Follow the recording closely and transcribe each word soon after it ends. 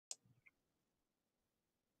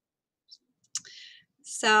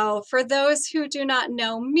So for those who do not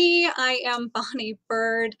know me, I am Bonnie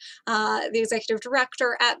Bird, the Executive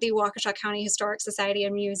Director at the Waukesha County Historic Society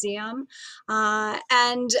and Museum. Uh,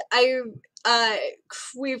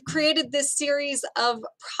 we've created this series of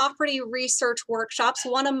property research workshops,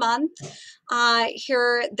 one a month,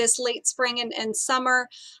 here this late spring and summer,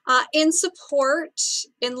 in support,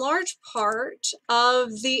 in large part,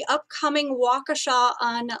 of the upcoming Waukesha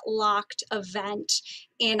Unlocked event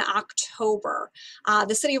in October.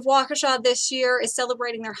 The City of Waukesha this year is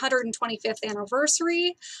celebrating their 125th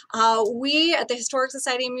anniversary. We at the Historic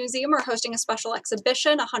Society and Museum are hosting a special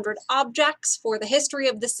exhibition, 100 Objects for the History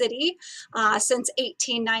of the City, since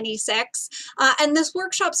 1896. And this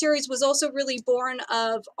workshop series was also really born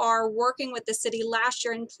of our working with the city last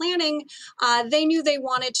year in planning. They knew they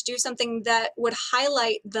wanted to do something that would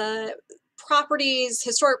highlight the properties,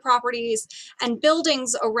 historic properties, and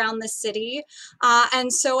buildings around the city.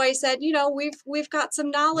 And so I said, you know, we've got some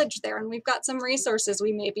knowledge there, and we've got some resources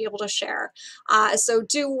we may be able to share. So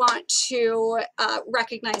do want to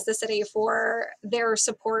recognize the city for their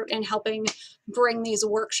support in helping bring these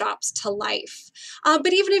workshops to life.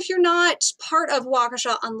 But even if you're not part of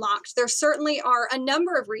Waukesha Unlocked, there certainly are a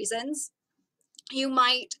number of reasons you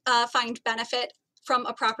might find benefit from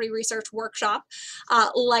a property research workshop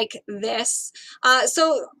like this.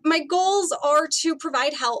 So my goals are to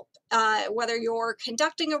provide help, whether you're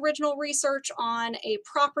conducting original research on a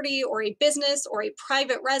property or a business or a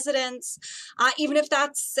private residence, even if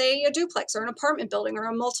that's, say, a duplex or an apartment building or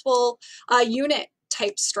a multiple unit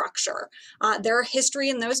type structure. There are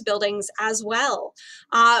history in those buildings as well.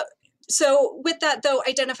 So with that, though,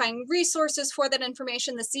 identifying resources for that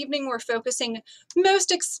information, this evening we're focusing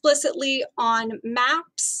most explicitly on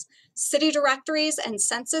maps, city directories, and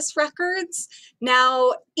census records.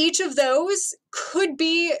 Now, each of those could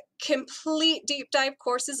be complete deep dive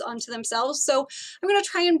courses unto themselves. So I'm going to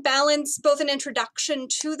try and balance both an introduction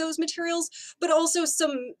to those materials, but also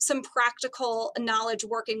some practical knowledge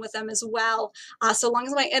working with them as well. So long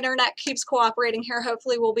as my internet keeps cooperating here,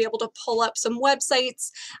 hopefully we'll be able to pull up some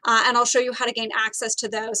websites, and I'll show you how to gain access to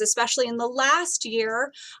those, especially in the last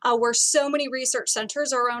year where so many research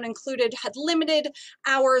centers, our own included, had limited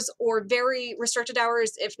hours or very restricted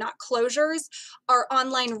hours, if not closures. Our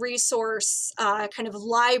online resource kind of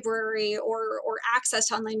library or access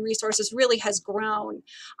to online resources really has grown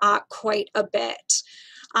quite a bit.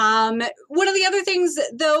 One of the other things,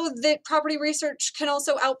 though, that property research can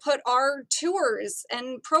also output are tours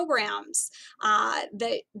and programs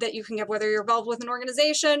that you can get, whether you're involved with an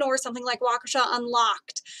organization or something like Waukesha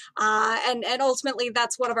Unlocked. And ultimately,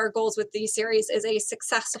 that's one of our goals with these series, is a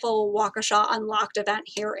successful Waukesha Unlocked event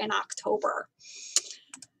here in October.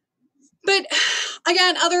 But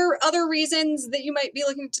again, other reasons that you might be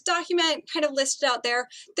looking to document kind of listed out there.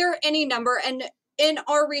 There are any number, and in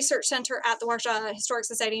our research center at the Waukesha Historic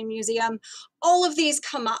Society and Museum, all of these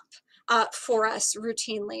come up for us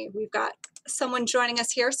routinely. We've got someone joining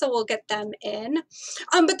us here, so we'll get them in.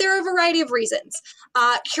 But there are a variety of reasons.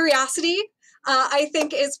 Curiosity, I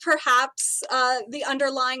think, is perhaps the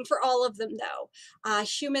underlying for all of them, though.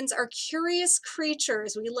 Humans are curious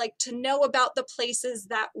creatures. We like to know about the places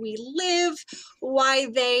that we live, why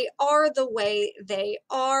they are the way they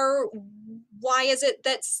are. Why is it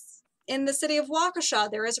that in the city of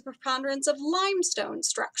Waukesha there is a preponderance of limestone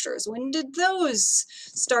structures? When did those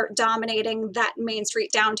start dominating that Main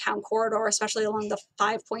Street downtown corridor, especially along the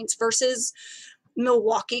 5 Points, versus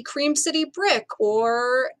Milwaukee cream city brick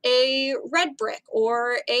or a red brick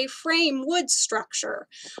or a frame wood structure?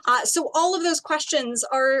 So all of those questions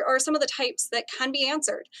are some of the types that can be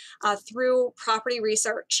answered through property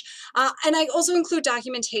research. And I also include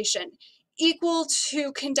documentation. Equal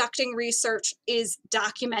to conducting research is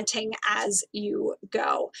documenting as you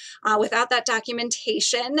go. Without that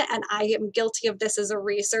documentation, and I am guilty of this as a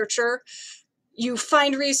researcher, you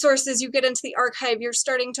find resources, you get into the archive, you're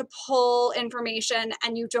starting to pull information,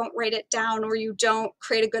 and you don't write it down, or you don't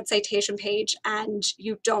create a good citation page, and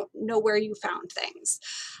you don't know where you found things.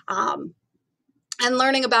 And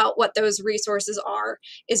learning about what those resources are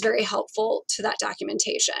is very helpful to that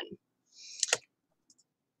documentation.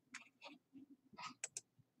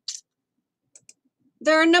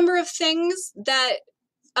 There are a number of things that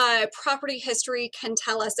property history can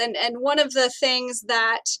tell us, and one of the things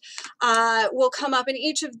that will come up in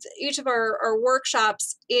each of our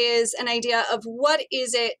workshops is an idea of what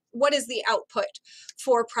is the output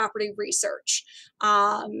for property research,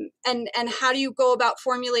 and how do you go about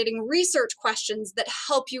formulating research questions that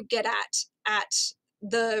help you get at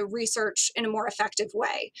the research in a more effective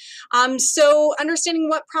way. So understanding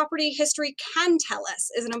what property history can tell us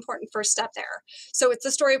is an important first step there. So it's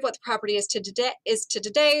the story of what the property is to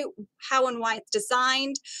today, how and why it's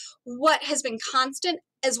designed, what has been constant,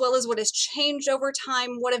 as well as what has changed over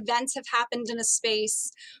time, what events have happened in a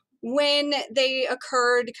space, when they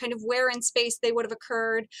occurred, kind of where in space they would have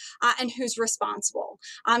occurred, and who's responsible.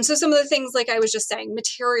 So some of the things, like I was just saying,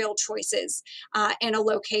 material choices in a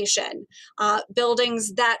location,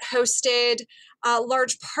 buildings that hosted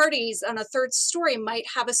large parties on a third story might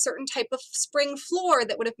have a certain type of spring floor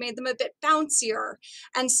that would have made them a bit bouncier.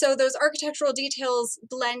 And so those architectural details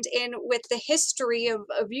blend in with the history of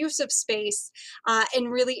use of space in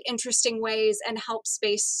really interesting ways and help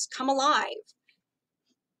space come alive.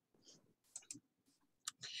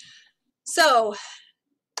 So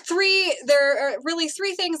there are really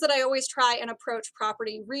three things that I always try and approach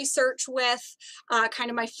property research with, kind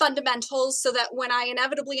of my fundamentals, so that when I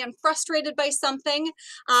inevitably am frustrated by something,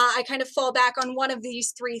 I kind of fall back on one of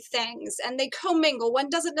these three things, and they commingle. One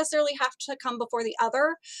doesn't necessarily have to come before the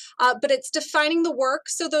other, but it's defining the work.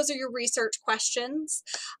 So those are your research questions.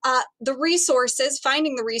 The resources,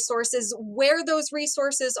 finding the resources, where those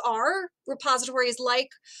resources are, repositories like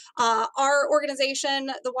our organization,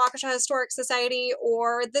 the Waukesha Historic Society,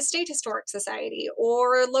 or the State Historic Society,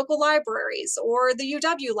 or local libraries, or the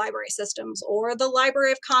UW library systems, or the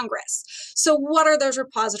Library of Congress. So what are those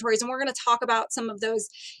repositories? And we're going to talk about some of those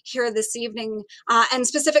here this evening, and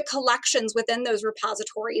specific collections within those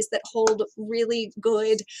repositories that hold really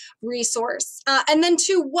good resource. And then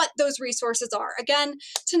two, what those resources are. Again,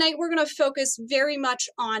 tonight we're going to focus very much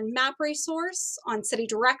on map resource, on city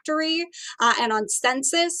directory, and on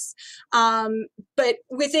census. But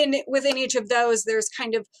within each of those, there's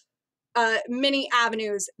kind of many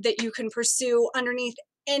avenues that you can pursue underneath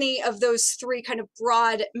any of those three kind of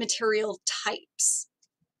broad material types.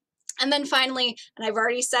 And then finally, and I've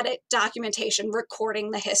already said it, documentation,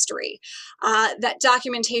 recording the history. That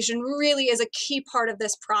documentation really is a key part of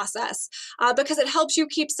this process because it helps you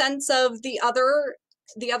keep sense of the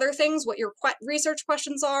other things, what your research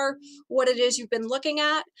questions are, what it is you've been looking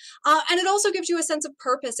at. And it also gives you a sense of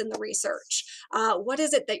purpose in the research. What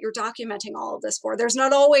is it that you're documenting all of this for? There's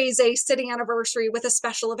not always a city anniversary with a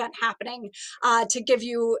special event happening to give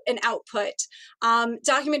you an output.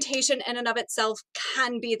 Documentation in and of itself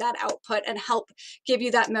can be that output and help give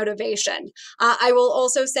you that motivation. I will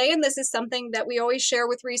also say, and this is something that we always share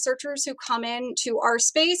with researchers who come into our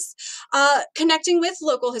space, connecting with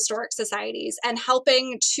local historic societies and helping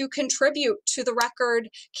to contribute to the record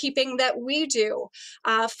keeping that we do.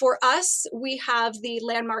 For us, we have the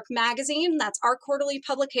Landmark magazine. That's our quarterly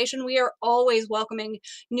publication. We are always welcoming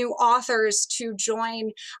new authors to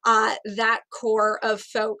join that core of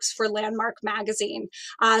folks for Landmark magazine.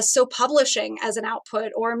 So publishing as an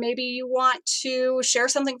output, or maybe you want to share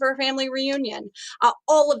something for a family reunion.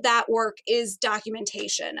 All of that work is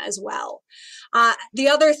documentation as well. The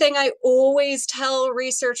other thing I always tell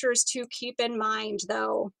researchers to keep in mind,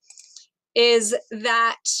 though, is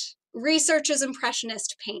that research is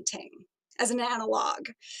impressionist painting as an analog.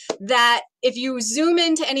 That if you zoom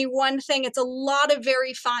into any one thing, it's a lot of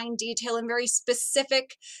very fine detail and very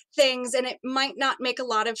specific things, and it might not make a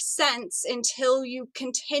lot of sense until you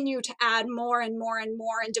continue to add more and more and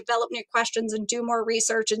more and develop new questions and do more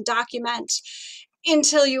research and document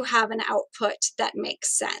until you have an output that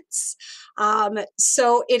makes sense.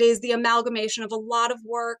 So it is the amalgamation of a lot of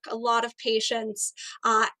work, a lot of patience,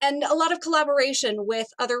 and a lot of collaboration with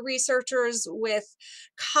other researchers, with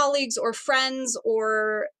colleagues or friends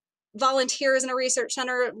or volunteers in a research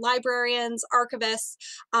center, librarians, archivists,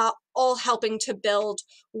 all helping to build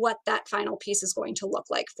what that final piece is going to look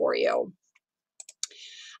like for you.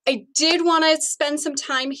 I did want to spend some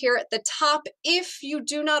time here at the top. If you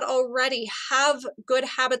do not already have good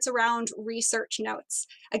habits around research notes,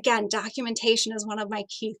 again, documentation is one of my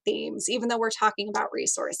key themes, even though we're talking about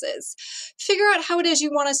resources. Figure out how it is you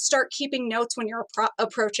want to start keeping notes when you're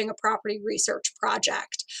approaching a property research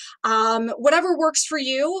project. Whatever works for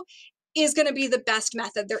you is going to be the best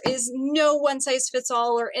method. There is no one size fits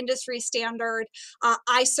all or industry standard.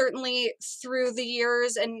 I certainly, through the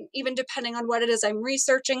years, and even depending on what it is I'm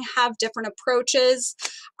researching, have different approaches.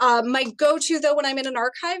 My go-to, though, when I'm in an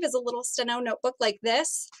archive is a little steno notebook like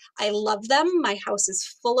this. I love them. My house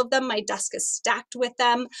is full of them. My desk is stacked with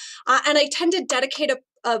them. And I tend to dedicate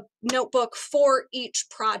a notebook for each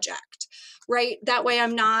project, right? That way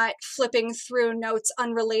I'm not flipping through notes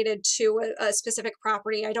unrelated to a specific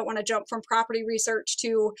property. I don't want to jump from property research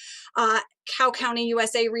to Cow County,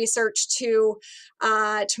 USA research to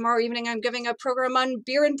tomorrow evening I'm giving a program on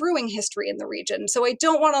beer and brewing history in the region. So I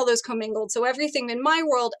don't want all those commingled. So everything in my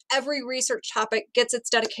world, every research topic gets its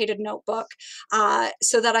dedicated notebook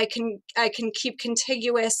so that I can keep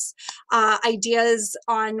contiguous ideas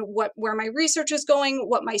on where my research is going,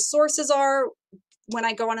 what my sources are. When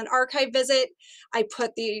I go on an archive visit, I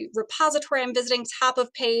put the repository I'm visiting top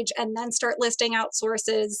of page and then start listing out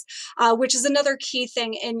sources, which is another key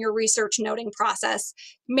thing in your research noting process,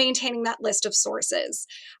 maintaining that list of sources,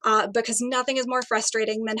 because nothing is more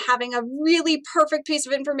frustrating than having a really perfect piece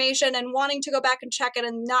of information and wanting to go back and check it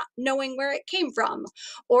and not knowing where it came from,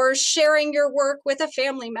 or sharing your work with a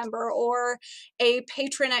family member or a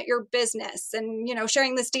patron at your business and, you know,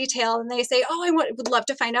 sharing this detail and they say, oh, would love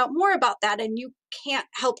to find out more about that, and you can't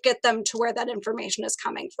help get them to where that information is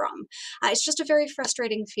coming from. It's just a very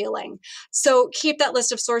frustrating feeling. So keep that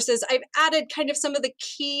list of sources. I've added kind of some of the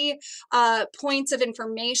key points of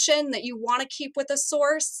information that you want to keep with a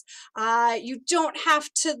source. You don't have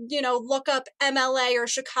to, you know, look up MLA or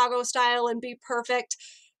Chicago style and be perfect.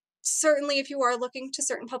 Certainly, if you are looking to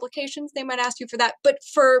certain publications, they might ask you for that. But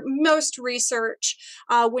for most research,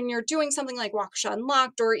 when you're doing something like Waukesha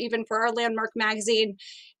Unlocked, or even for our Landmark magazine,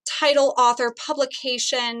 title, author,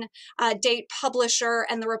 publication, date, publisher,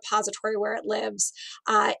 and the repository where it lives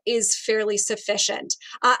is fairly sufficient.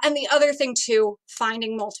 And the other thing too,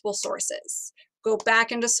 finding multiple sources. Go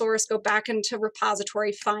back into source, go back into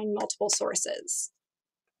repository, find multiple sources.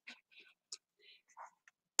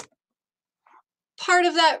 Part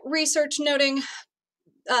of that research noting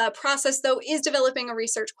process, though, is developing a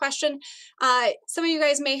research question. Some of you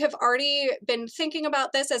guys may have already been thinking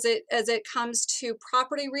about this as it comes to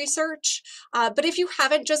property research, but if you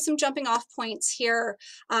haven't, just some jumping off points here.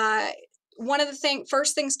 One of the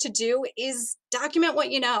first things to do is document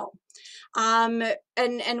what you know.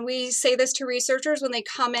 And we say this to researchers when they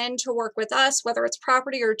come in to work with us, whether it's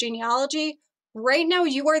property or genealogy. Right now,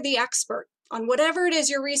 you are the expert on whatever it is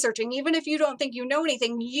you're researching. Even if you don't think you know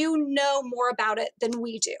anything, you know more about it than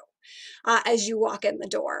we do as you walk in the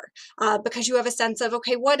door, because you have a sense of,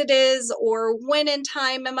 okay, what it is, or when in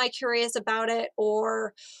time am I curious about it,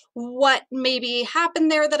 or what maybe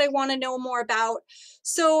happened there that I want to know more about.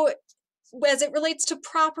 So as it relates to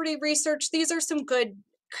property research, these are some good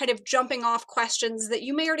kind of jumping off questions that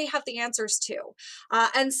you may already have the answers to.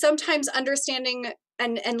 And sometimes understanding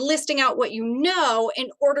and listing out what you know in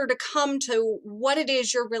order to come to what it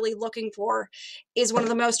is you're really looking for is one of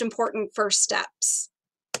the most important first steps.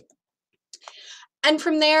 And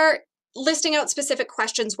from there, listing out specific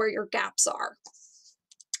questions where your gaps are.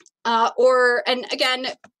 And again,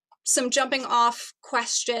 some jumping off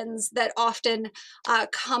questions that often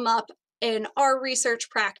come up in our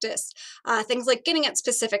research practice, things like getting at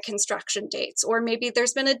specific construction dates, or maybe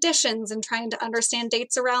there's been additions and trying to understand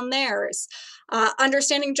dates around theirs,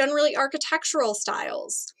 understanding generally architectural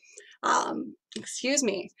styles,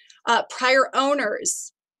 prior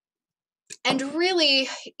owners. And really,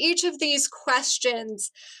 each of these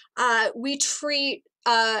questions we treat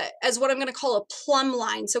as what I'm going to call a plumb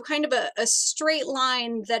line. So kind of a straight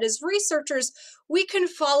line that as researchers, we can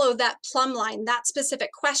follow that plumb line, that specific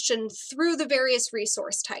question, through the various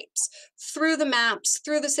resource types, through the maps,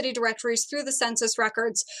 through the city directories, through the census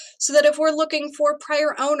records, so that if we're looking for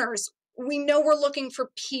prior owners, we know we're looking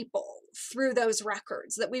for people through those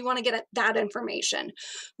records, that we want to get at that information,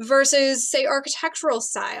 versus, say, architectural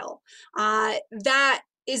style. That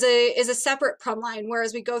is a separate plumb line,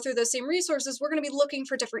 whereas we go through those same resources, we're going to be looking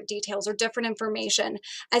for different details or different information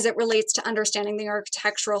as it relates to understanding the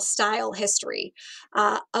architectural style history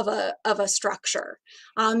of a structure.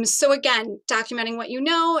 So again, documenting what you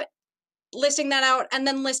know, listing that out, and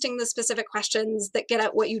then listing the specific questions that get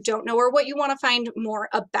at what you don't know or what you want to find more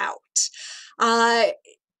about. I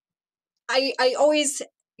always,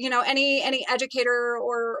 you know, any educator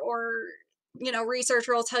or you know,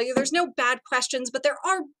 researcher will tell you there's no bad questions, but there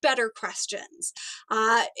are better questions.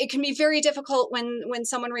 It can be very difficult when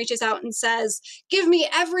someone reaches out and says, give me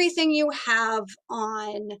everything you have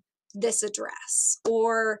on this address,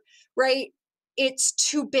 or, right, it's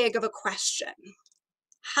too big of a question.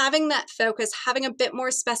 Having that focus, having a bit more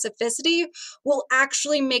specificity will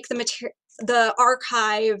actually make the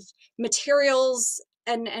archive materials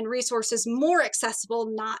and resources more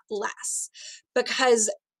accessible, not less,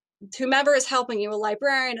 because whomever is helping you, a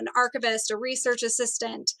librarian, an archivist, a research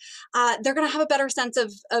assistant, they're going to have a better sense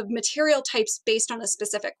of material types based on a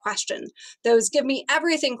specific question. Those give me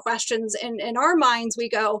everything questions, in our minds, we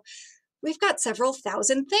go, we've got several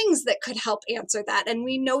thousand things that could help answer that. And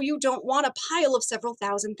we know you don't want a pile of several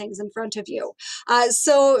thousand things in front of you.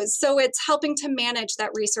 So it's helping to manage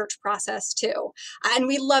that research process too. And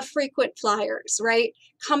we love frequent flyers, right?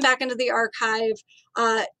 Come back into the archive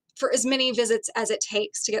for as many visits as it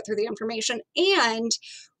takes to get through the information. And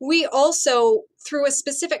we also, through a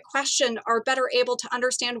specific question, are better able to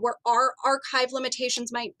understand where our archive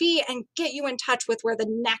limitations might be and get you in touch with where the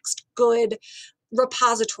next good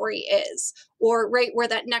repository is, or right where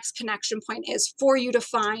that next connection point is for you to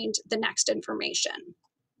find the next information.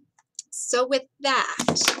 So with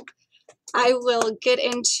that, I will get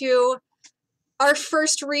into our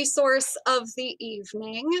first resource of the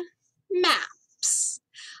evening, maps.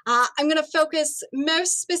 I'm going to focus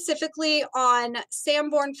most specifically on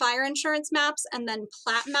Sanborn fire insurance maps and then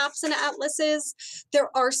plat maps and atlases. There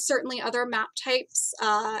are certainly other map types,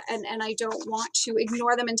 and I don't want to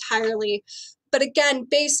ignore them entirely. But again,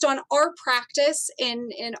 based on our practice in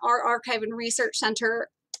our archive and research center,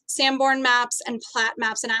 Sanborn maps and plat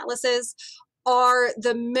maps and atlases are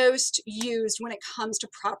the most used when it comes to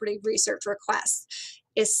property research requests,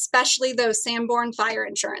 especially those Sanborn fire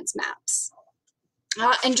insurance maps.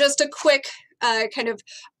 And just a quick kind of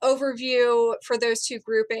overview for those two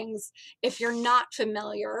groupings, if you're not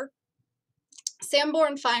familiar.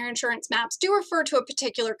 Sanborn fire insurance maps do refer to a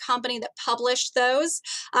particular company that published those.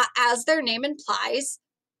 As their name implies,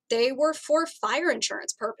 they were for fire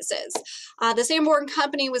insurance purposes. The Sanborn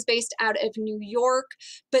Company was based out of New York,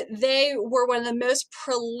 but they were one of the most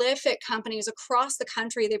prolific companies across the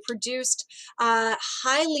country. They produced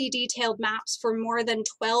highly detailed maps for more than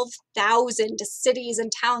 12,000 cities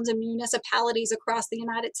and towns and municipalities across the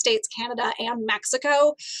United States, Canada, and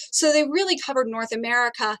Mexico. So they really covered North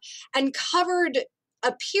America and covered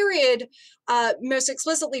a period most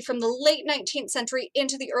explicitly from the late 19th century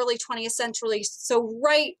into the early 20th century. So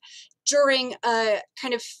right during a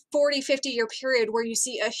kind of 40-50 year period where you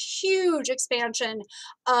see a huge expansion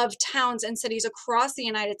of towns and cities across the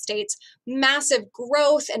United States, massive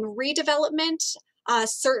growth and redevelopment.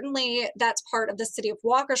 Certainly that's part of the City of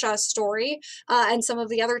Waukesha story and some of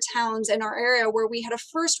the other towns in our area where we had a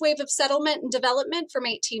first wave of settlement and development from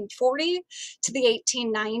 1840 to the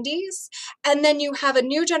 1890s. And then you have a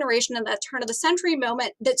new generation in that turn of the century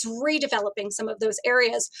moment that's redeveloping some of those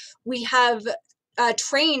areas. We have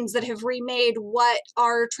trains that have remade what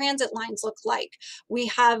our transit lines look like. We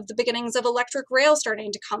have the beginnings of electric rail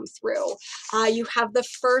starting to come through. You have the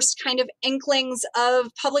first kind of inklings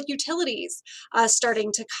of public utilities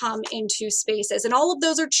starting to come into spaces. And all of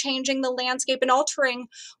those are changing the landscape and altering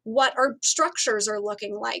what our structures are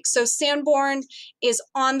looking like. So Sanborn is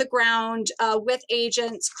on the ground with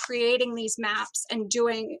agents creating these maps and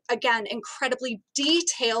doing, again, incredibly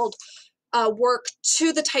detailed work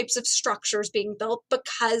to the types of structures being built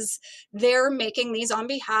because they're making these on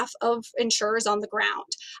behalf of insurers on the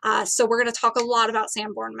ground. So we're going to talk a lot about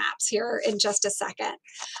Sanborn maps here in just a second.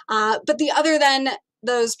 But the other than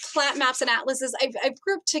those plat maps and atlases I've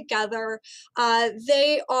grouped together,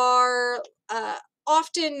 they are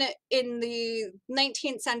often in the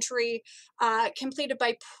 19th century completed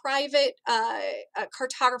by private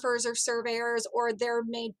cartographers or surveyors, or they're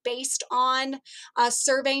made based on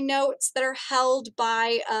survey notes that are held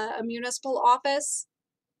by a municipal office.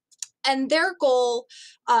 And their goal,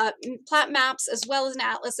 plat maps as well as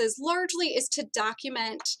atlases, largely is to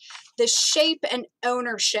document the shape and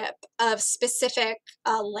ownership of specific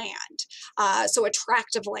land, so a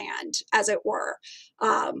tract of land, as it were.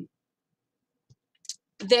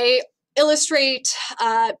 They illustrate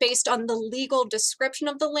based on the legal description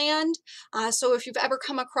of the land. So if you've ever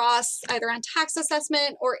come across either on tax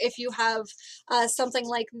assessment or if you have something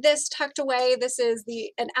like this tucked away, this is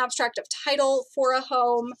an abstract of title for a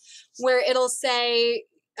home where it'll say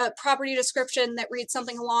a property description that reads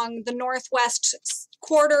something along the northwest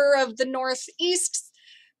quarter of the northeast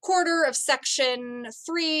quarter of section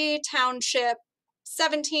 3, township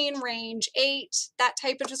 17, range 8, that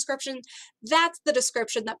type of description. That's the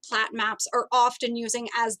description that plat maps are often using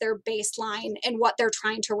as their baseline and what they're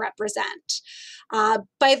trying to represent.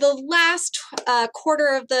 By the last quarter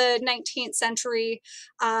of the 19th century,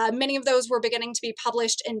 many of those were beginning to be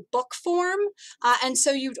published in book form. And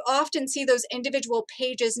so you'd often see those individual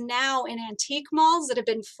pages now in antique malls that have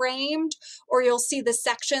been framed, or you'll see the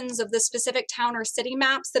sections of the specific town or city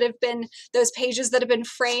maps that have been, those pages that have been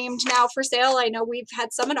framed now for sale. I know we've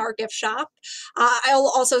had some in our gift shop.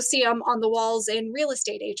 I'll also see them on the walls in real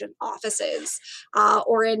estate agent offices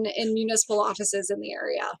or in municipal offices in the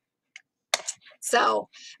area. So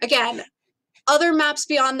again, other maps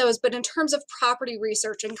beyond those, but in terms of property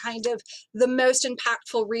research and kind of the most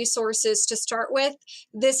impactful resources to start with,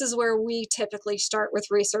 this is where we typically start with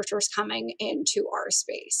researchers coming into our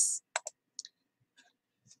space.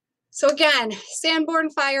 So again, Sanborn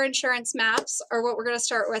fire insurance maps are what we're going to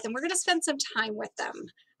start with, and we're going to spend some time with them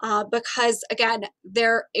because, again,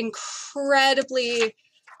 they're incredibly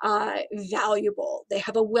valuable. They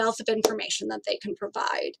have a wealth of information that they can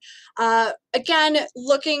provide. Again,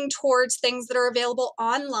 looking towards things that are available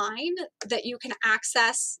online that you can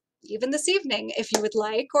access even this evening if you would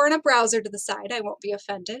like, or in a browser to the side, I won't be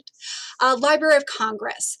offended. Library of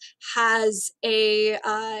Congress has a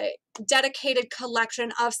dedicated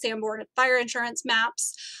collection of Sanborn fire insurance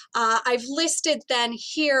maps. I've listed then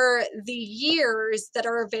here the years that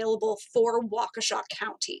are available for Waukesha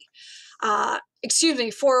County. Excuse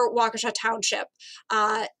me, for Waukesha Township.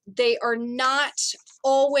 They are not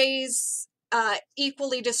always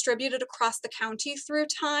equally distributed across the county through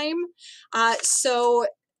time. So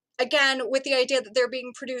again, with the idea that they're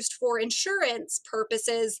being produced for insurance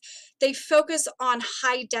purposes, they focus on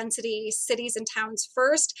high density cities and towns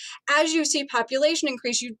first. As you see population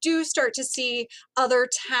increase, you do start to see other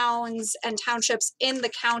towns and townships in the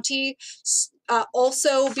county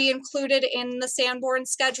also be included in the Sanborn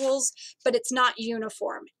schedules, but it's not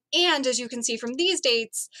uniform. And as you can see from these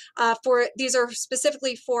dates, these are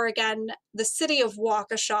specifically for, again, the City of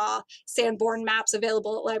Waukesha Sanborn maps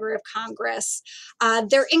available at Library of Congress.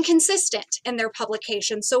 They're inconsistent in their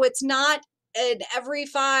publication, so it's not an every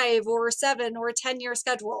 5 or 7 or 10-year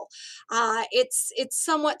schedule. It's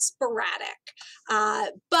somewhat sporadic,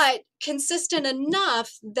 but consistent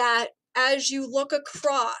enough that as you look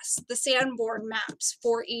across the Sanborn maps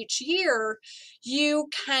for each year, you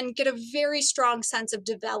can get a very strong sense of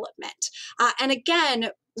development. And again,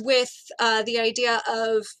 with the idea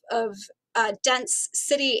of dense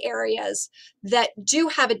city areas that do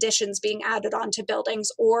have additions being added onto buildings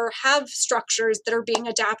or have structures that are being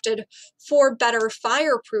adapted for better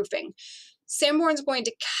fireproofing, Sanborn's going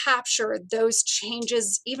to capture those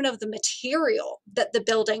changes even of the material that the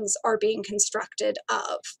buildings are being constructed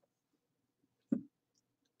of.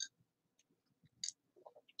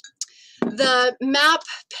 The map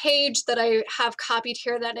page that I have copied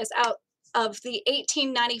here that is out of the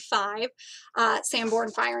 1895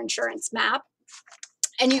 Sanborn fire insurance map.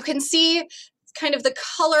 And you can see kind of the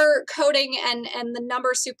color coding and the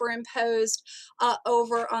number superimposed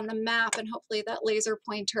over on the map, and hopefully that laser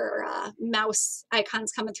pointer mouse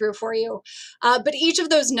icon's coming through for you. But each of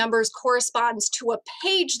those numbers corresponds to a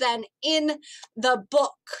page then in the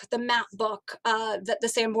book, the map book that the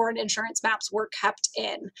Sanborn insurance maps were kept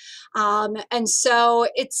in. And so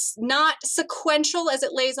it's not sequential as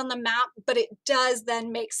it lays on the map, but it does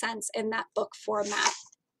then make sense in that book format.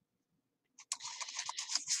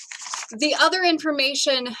 The other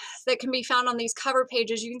information that can be found on these cover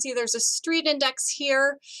pages, you can see there's a street index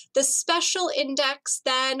here. The special index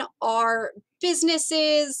then are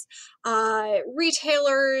businesses,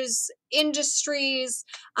 retailers, industries,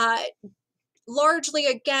 largely,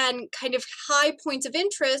 again, kind of high points of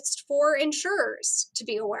interest for insurers to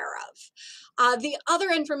be aware of. The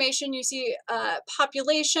other information you see,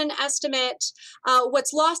 population estimate.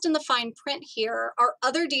 What's lost in the fine print here are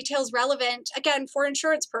other details relevant, again, for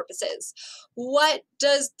insurance purposes. What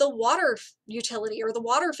does the water utility or the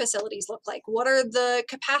water facilities look like? What are the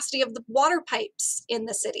capacity of the water pipes in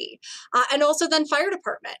the city? And also then fire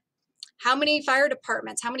department. How many fire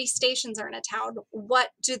departments, how many stations are in a town? What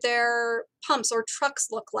do their pumps or trucks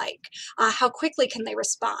look like? How quickly can they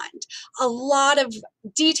respond? A lot of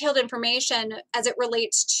detailed information as it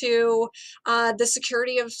relates to the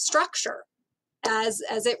security of structure, as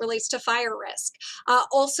it relates to fire risk.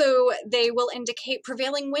 Also, they will indicate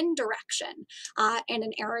prevailing wind direction in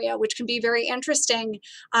an area, which can be very interesting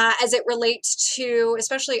as it relates to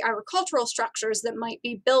especially agricultural structures that might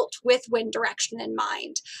be built with wind direction in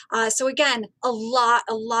mind. So again, a lot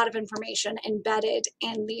of information embedded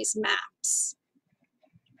in these maps.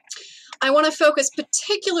 I want to focus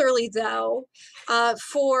particularly, though,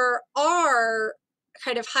 for our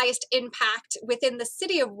kind of highest impact within the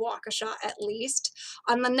city of Waukesha, at least,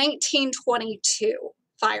 on the 1922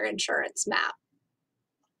 fire insurance map.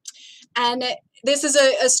 And this is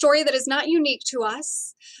a story that is not unique to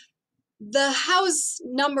us. The house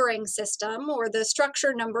numbering system or the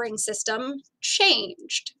structure numbering system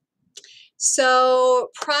changed. So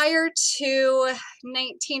prior to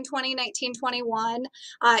 1920, 1921,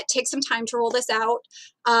 it takes some time to roll this out.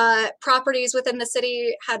 Properties within the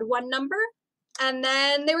city had one number, and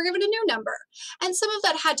then they were given a new number. And some of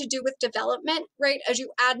that had to do with development, right? As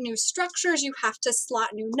you add new structures, you have to slot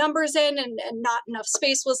new numbers in, and not enough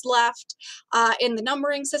space was left in the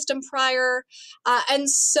numbering system prior. And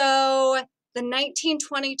so the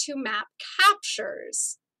 1922 map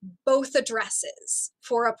captures both addresses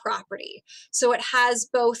for a property. So it has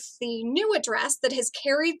both the new address that has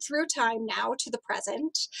carried through time now to the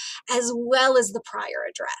present, as well as the prior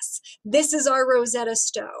address. This is our Rosetta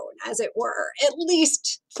Stone, as it were, at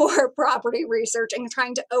least for property research and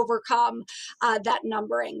trying to overcome that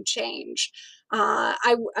numbering change.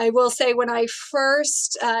 I will say, when I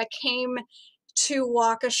first came to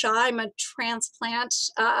Waukesha, I'm a transplant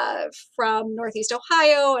from Northeast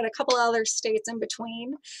Ohio and a couple other states in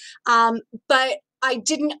between. But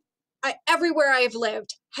everywhere I've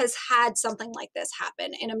lived has had something like this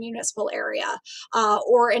happen in a municipal area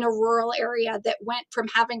or in a rural area that went from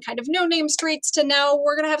having kind of no name streets to now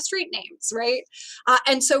we're going to have street names, right?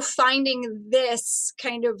 And so finding this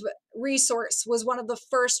kind of resource was one of the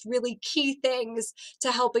first really key things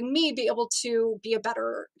to helping me be able to be a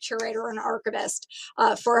better curator and archivist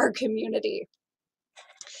for our community.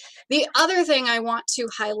 The other thing I want to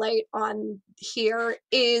highlight on here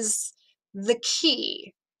is the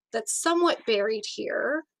key that's somewhat buried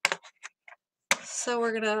here. So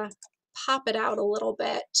we're gonna pop it out a little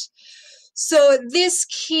bit. So this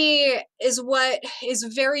key is what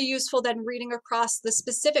is very useful then reading across the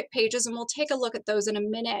specific pages, and we'll take a look at those in a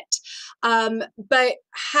minute. But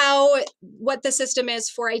what the system is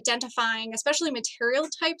for identifying, especially material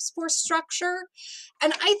types for structure.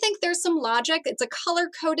 And I think there's some logic. It's a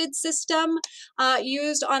color-coded system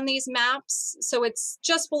used on these maps. So it's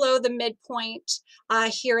just below the midpoint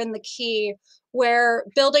here in the key, where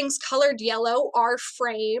buildings colored yellow are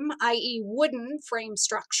frame, i.e. wooden frame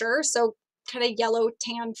structure, so kind of yellow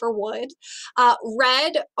tan for wood.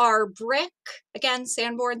 Red are brick. Again,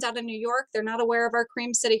 Sanborn's out of New York. They're not aware of our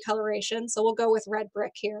Cream City coloration, so we'll go with red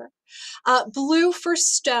brick here. Blue for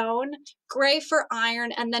stone, gray for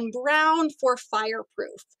iron, and then brown for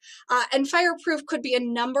fireproof. And fireproof could be a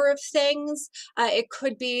number of things. It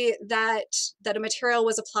could be that a material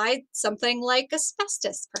was applied, something like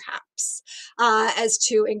asbestos, perhaps, as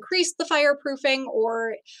to increase the fireproofing,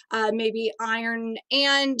 or maybe iron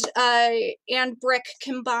and brick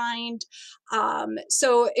combined.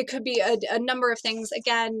 So it could be a number of things,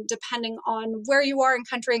 again, depending on where you are in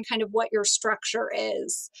country and kind of what your structure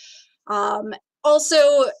is.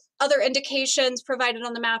 Also, other indications provided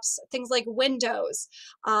on the maps, things like windows,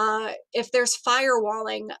 if there's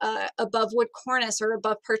firewalling above wood cornice or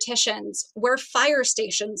above partitions, where fire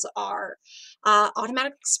stations are,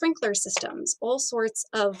 automatic sprinkler systems, all sorts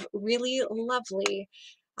of really lovely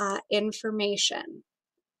information.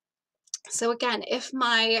 So again, if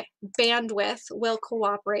my bandwidth will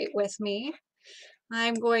cooperate with me,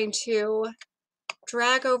 I'm going to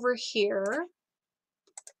drag over here.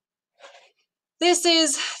 This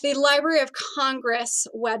is the Library of Congress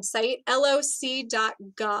website,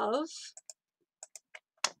 loc.gov.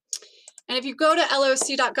 And if you go to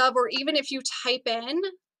loc.gov, or even if you type in,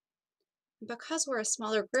 because we're a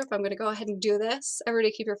smaller group, I'm going to go ahead and do this.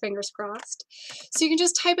 Everybody keep your fingers crossed. So you can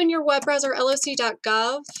just type in your web browser,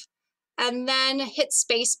 loc.gov, and then hit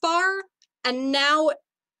spacebar. And now,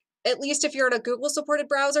 at least if you're in a Google supported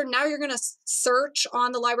browser, now you're going to search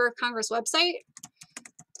on the Library of Congress website.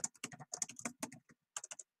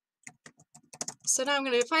 So now I'm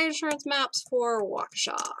going to do fire insurance maps for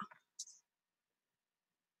Waukesha.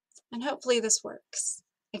 And hopefully this works.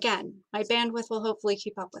 Again, my bandwidth will hopefully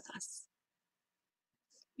keep up with us.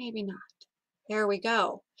 Maybe not. There we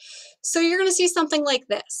go. So you're going to see something like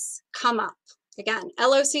this come up. Again,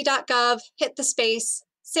 loc.gov, hit the space,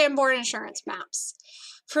 Sanborn insurance maps.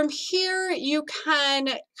 From here, you can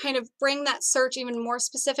kind of bring that search even more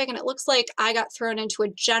specific, and it looks like I got thrown into a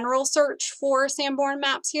general search for Sanborn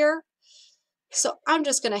maps here. So I'm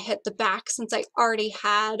just going to hit the back since I already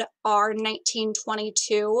had our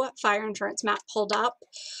 1922 fire insurance map pulled up.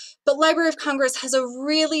 But Library of Congress has a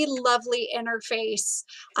really lovely interface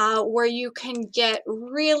where you can get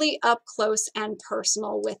really up close and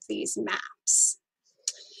personal with these maps.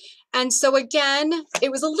 And so again, it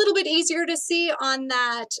was a little bit easier to see on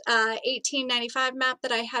that 1895 map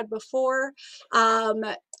that I had before.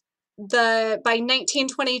 By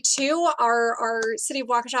 1922, our City of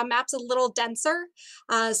Waukesha map's a little denser,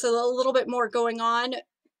 so a little bit more going on.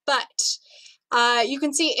 But you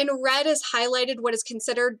can see in red is highlighted what is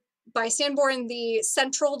considered by Sanborn the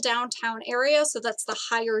central downtown area. So that's the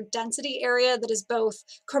higher density area that is both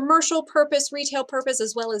commercial purpose, retail purpose,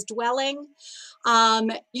 as well as dwelling.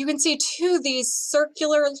 You can see too these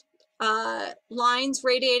circular lines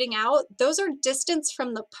radiating out, those are distance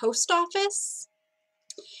from the post office.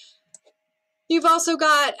 You've also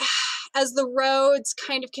got, as the roads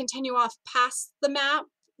kind of continue off past the map,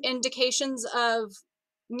 indications of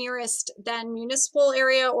nearest then municipal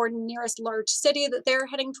area or nearest large city that they're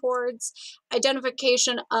heading towards,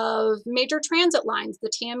 identification of major transit lines, the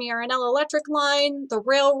TMERNL electric line, the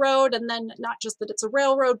railroad, and then not just that it's a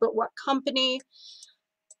railroad, but what company.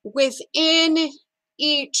 Within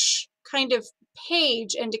each kind of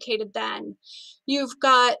page indicated then, you've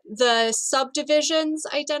got the subdivisions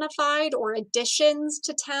identified or additions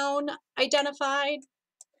to town identified.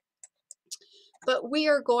 But we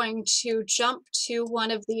are going to jump to one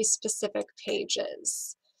of these specific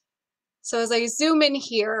pages. So as I zoom in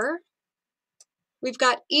here, we've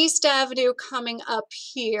got East Avenue coming up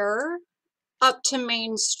here, up to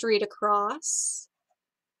Main Street across.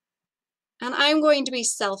 And I'm going to be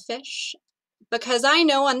selfish because I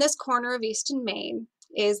know on this corner of East and Main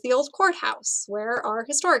is the old courthouse where our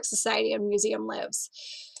Historic Society and Museum lives.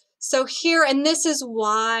 So here, and this is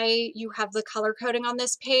why you have the color coding on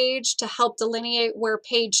this page to help delineate where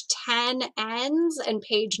page 10 ends and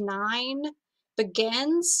page 9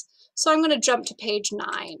 begins. So I'm going to jump to page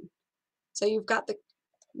 9. So you've got the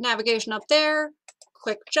navigation up there,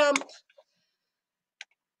 quick jump.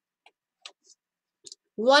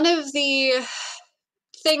 One of the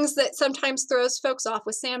things that sometimes throws folks off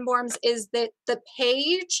with sandborns is that the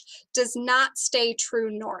page does not stay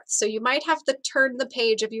true north. So you might have to turn the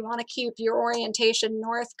page if you want to keep your orientation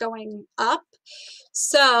north going up.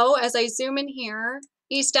 So as I zoom in here,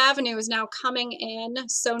 East Avenue is now coming in.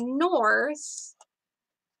 So north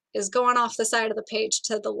is going off the side of the page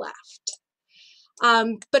to the left.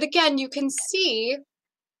 But again, you can see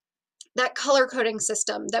that color coding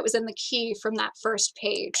system that was in the key from that first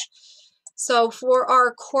page. So for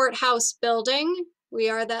our courthouse building, we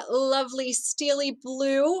are that lovely steely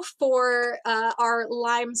blue for our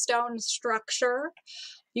limestone structure.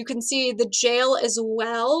 You can see the jail as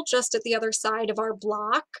well, just at the other side of our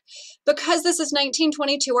block. Because this is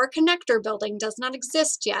 1922, our connector building does not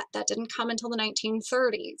exist yet. That didn't come until the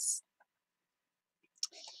 1930s.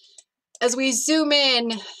 As we zoom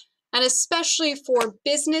in, and especially for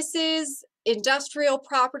businesses, industrial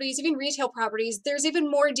properties, even retail properties, there's even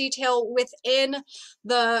more detail within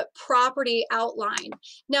the property outline.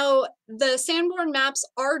 Now, the Sanborn maps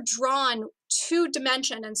are drawn to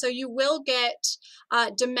dimension, and so you will get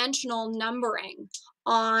dimensional numbering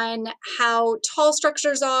on how tall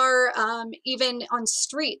structures are, even on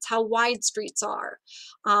streets, how wide streets are,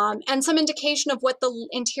 and some indication of what the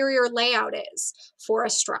interior layout is for a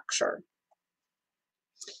structure.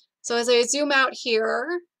 So as I zoom out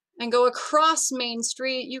here and go across Main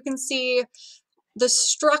Street, you can see the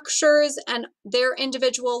structures and their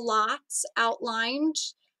individual lots outlined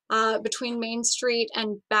between Main Street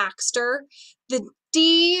and Baxter. The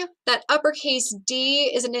D, that uppercase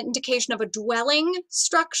D, is an indication of a dwelling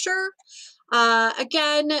structure.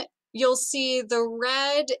 Again, you'll see the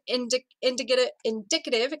red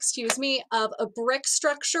indicative, excuse me, of a brick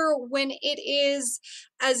structure when it is,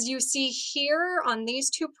 as you see here on these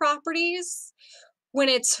two properties, when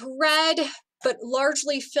it's red but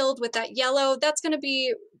largely filled with that yellow, that's going to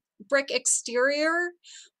be brick exterior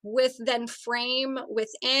with then frame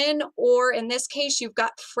within, or in this case, you've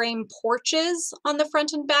got frame porches on the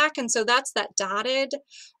front and back, and so that's that dotted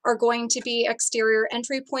are going to be exterior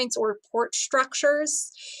entry points or porch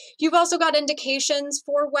structures. You've also got indications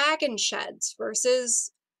for wagon sheds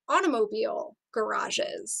versus automobile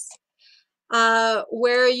garages,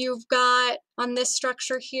 where you've got on this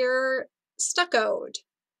structure here, stuccoed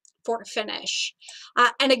for finish.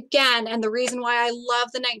 And again, and the reason why I love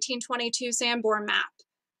the 1922 Sanborn map,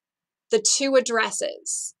 the two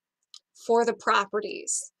addresses for the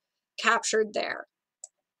properties captured there.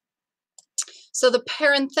 So the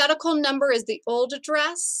parenthetical number is the old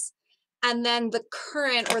address, and then the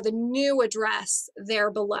current or the new address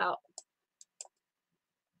there below.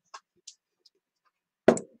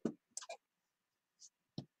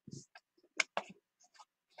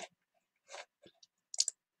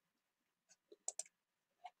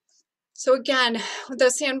 So again, with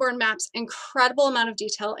those Sanborn maps, incredible amount of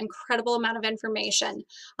detail, incredible amount of information.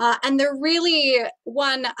 And they're really,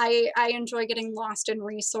 one, I enjoy getting lost in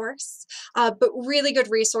resource, but really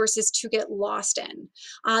good resources to get lost in.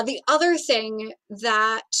 The other thing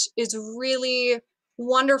that is really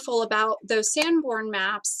wonderful about those Sanborn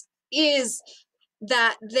maps is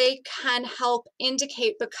that they can help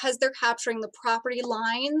indicate, because they're capturing the property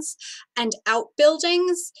lines and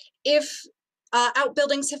outbuildings, if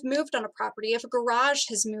outbuildings have moved on a property, if a garage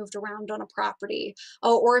has moved around on a property,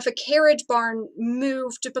 or if a carriage barn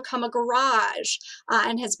moved to become a garage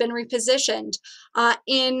and has been repositioned.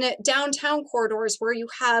 In downtown corridors where you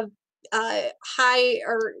have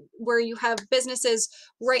where you have businesses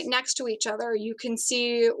right next to each other, you can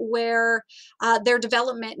see where their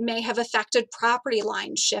development may have affected property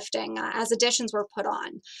line shifting as additions were put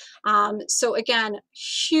on. So again,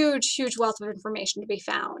 huge wealth of information to be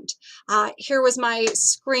found. Here was my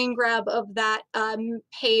screen grab of that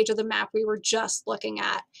page of the map we were just looking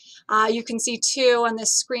at. You can see too on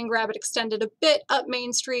this screen grab, it extended a bit up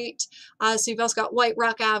Main Street. So you've also got White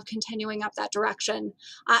Rock Ave continuing up that direction.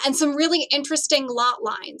 And some really interesting lot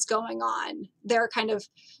lines going on. They're kind of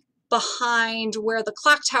behind where the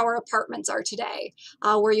Clock Tower apartments are today,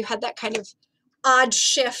 where you had that kind of odd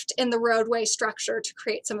shift in the roadway structure to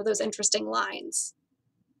create some of those interesting lines.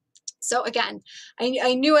 So again,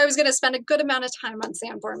 I knew I was going to spend a good amount of time on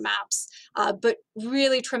Sanborn maps, but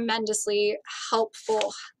really tremendously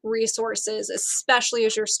helpful resources, especially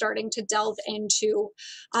as you're starting to delve into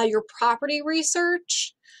your property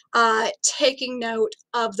research, taking note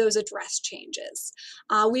of those address changes.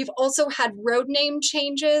 We've also had road name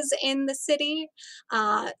changes in the city,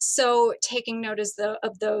 so taking note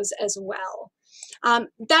of those as well.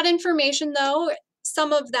 That information, though,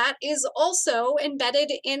 some of that is also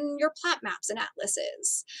embedded in your plat maps and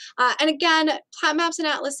atlases. And again, plat maps and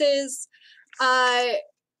atlases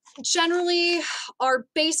generally are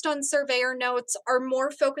based on surveyor notes, are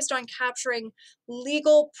more focused on capturing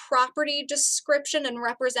legal property description and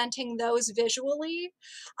representing those visually.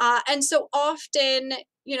 And so often,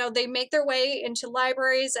 you know, they make their way into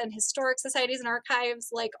libraries and historic societies and archives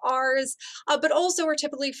like ours, but also are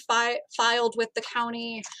typically filed with the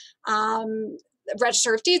county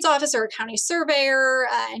Register of Deeds office or a county surveyor,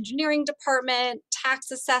 engineering department,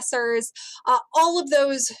 tax assessors, all of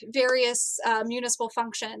those various municipal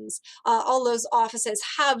functions, all those offices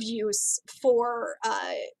have use for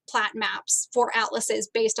plat maps, for atlases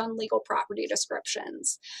based on legal property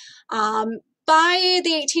descriptions. By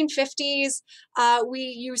the 1850s,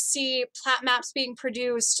 you see plat maps being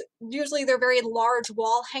produced. Usually they're very large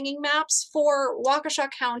wall hanging maps. For Waukesha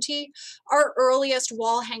County, our earliest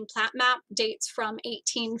wall hang plat map dates from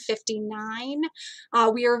 1859.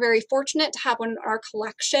 We are very fortunate to have one in our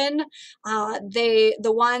collection.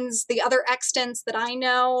 The other extents that I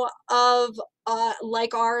know of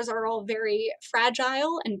like ours are all very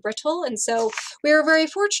fragile and brittle, and so we are very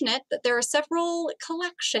fortunate that there are several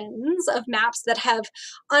collections of maps that have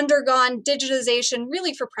undergone digitization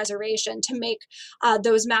really for preservation to make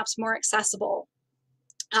those maps more accessible.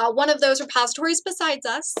 One of those repositories besides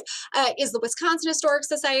us is the Wisconsin Historic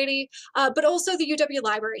Society, but also the UW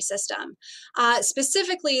Library System.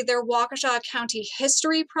 Specifically, their Waukesha County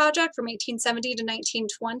History Project from 1870 to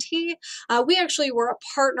 1920. We actually were a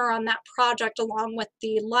partner on that project along with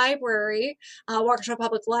the library, Waukesha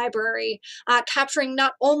Public Library, capturing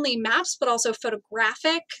not only maps, but also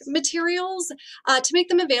photographic materials to make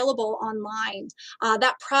them available online.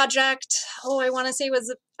 That project, I want to say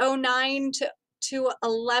was 2009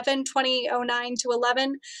 to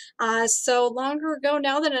 11, so longer ago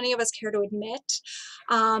now than any of us care to admit.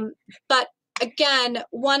 But again,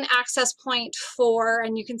 one access point for,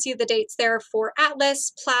 and you can see the dates there for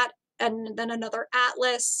Atlas, Plat, and then another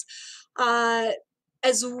Atlas.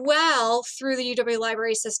 As well, through the UW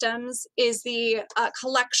Library Systems, is the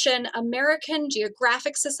collection American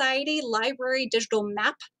Geographic Society Library Digital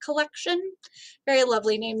Map Collection. Very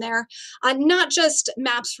lovely name there. Not just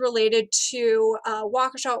maps related to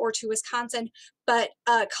Waukesha or to Wisconsin, but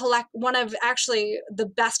one of actually the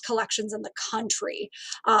best collections in the country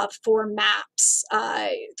for maps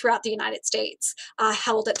throughout the United States,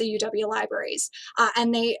 held at the UW libraries.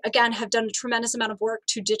 And they, again, have done a tremendous amount of work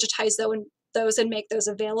to digitize those and make those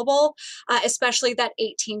available, especially that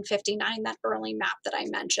 1859, that early map that I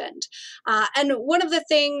mentioned. And one of the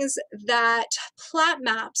things that plat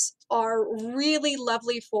maps are really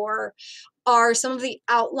lovely for are some of the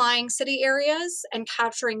outlying city areas and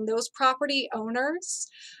capturing those property owners.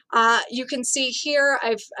 You can see here,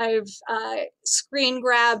 I've screen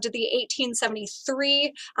grabbed the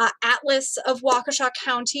 1873 Atlas of Waukesha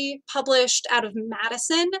County, published out of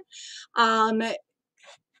Madison.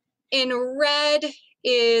 In red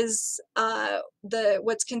is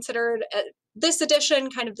what's considered this edition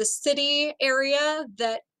kind of the city area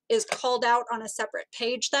that is called out on a separate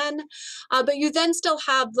page then, but you then still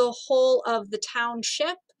have the whole of the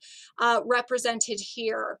township represented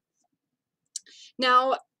here.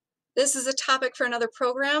 Now, This is a topic for another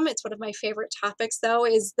program. It's one of my favorite topics, though,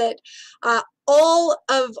 is that all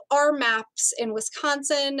of our maps in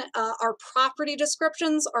Wisconsin, our property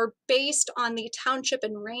descriptions are based on the township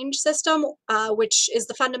and range system, which is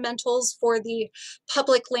the fundamentals for the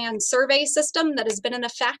public land survey system that has been in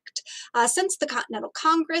effect since the Continental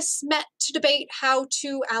Congress met to debate how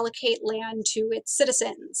to allocate land to its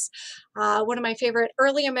citizens. One of my favorite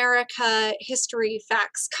early America history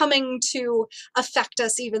facts coming to affect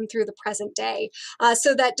us even through the present day.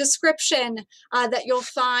 So that description that you'll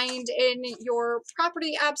find in your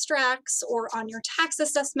property abstracts or on your tax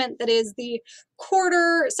assessment, that is the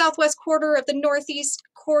southwest quarter of the northeast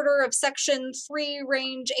quarter of section 3,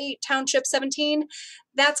 range 8, township 17,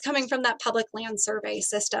 that's coming from that public land survey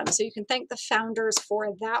system. So you can thank the founders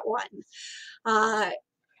for that one.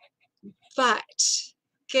 But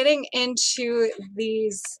getting into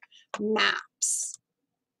these maps.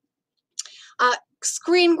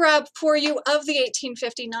 Screen grab for you of the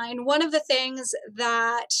 1859. One of the things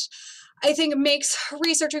that I think makes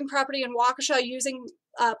researching property in Waukesha using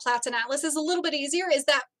plats and atlases a little bit easier is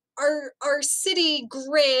that our city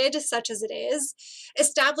grid, such as it is,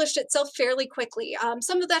 established itself fairly quickly.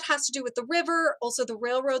 Some of that has to do with the river, also the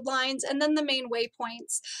railroad lines, and then the main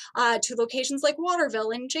waypoints to locations like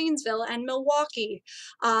Waterville and Janesville and Milwaukee,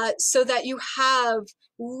 so that you have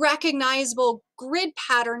recognizable grid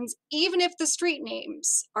patterns, even if the street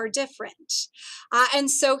names are different.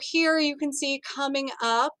 And so here you can see coming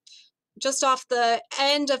up, just off the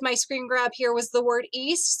end of my screen grab here was the word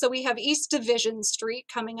East. So we have East Division Street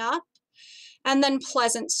coming up, and then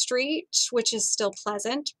Pleasant Street, which is still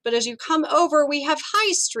Pleasant. But as you come over, we have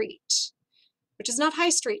High Street, which is not High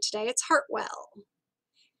Street today, it's Hartwell.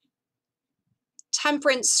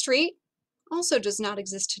 Temperance Street also does not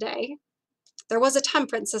exist today. There was a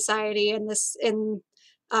temperance society in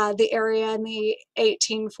the area in the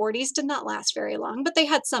 1840s, did not last very long, but they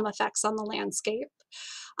had some effects on the landscape.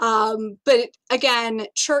 But again,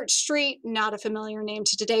 Church Street, not a familiar name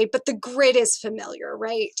to today, but the grid is familiar,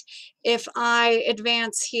 right? If I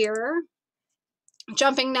advance here,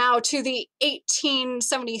 jumping now to the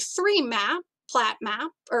 1873 map, plat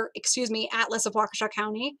map, or excuse me, Atlas of Waukesha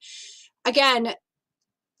County. Again,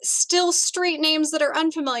 still street names that are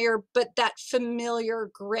unfamiliar, but that familiar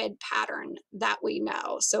grid pattern that we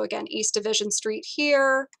know. So again, East Division Street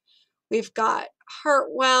here. We've got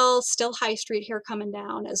Hartwell, still High Street here coming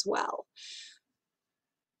down as well.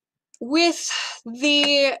 With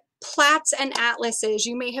the plats and atlases,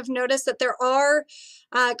 you may have noticed that there are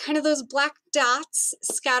kind of those black dots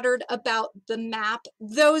scattered about the map.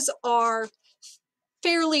 Those are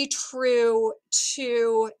fairly true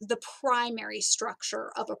to the primary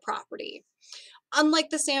structure of a property. Unlike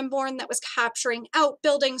the Sanborn that was capturing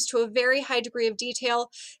outbuildings to a very high degree of detail,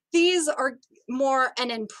 these are more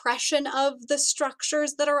an impression of the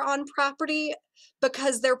structures that are on property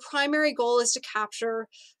because their primary goal is to capture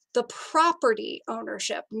the property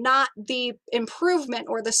ownership, not the improvement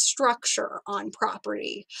or the structure on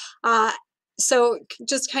property. So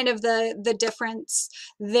just kind of the difference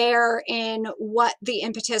there in what the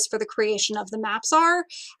impetus for the creation of the maps are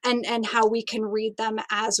and how we can read them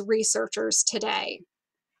as researchers today.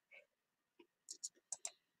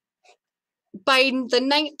 By the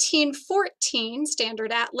 1914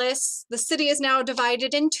 Standard Atlas, the city is now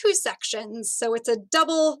divided in two sections. So it's a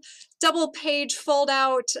double page fold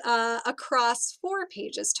out across 4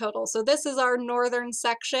 pages total. So this is our northern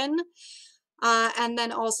section. And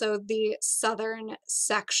then also the southern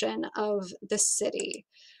section of the city.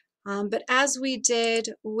 But as we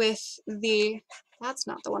did with that's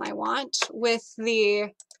not the one I want, with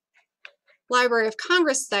the Library of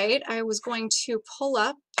Congress site, I was going to pull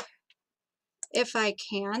up, if I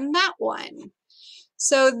can, that one.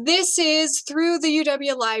 So this is through the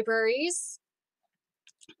UW Libraries,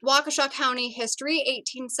 Waukesha County History,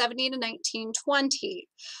 1870 to 1920.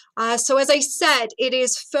 So as I said, it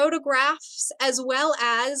is photographs as well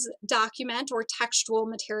as document or textual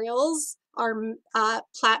materials, our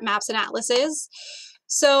plat maps and atlases.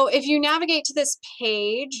 So if you navigate to this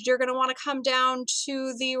page, you're going to want to come down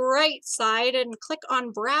to the right side and click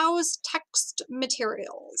on Browse Text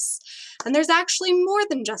Materials. And there's actually more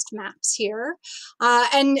than just maps here.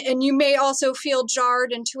 And you may also feel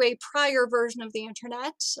jarred into a prior version of the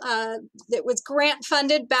internet that was grant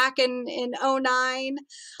funded back in 09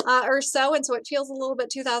 or so. And so it feels a little bit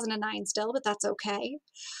 2009 still, but that's okay.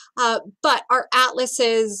 But our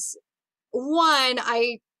atlases,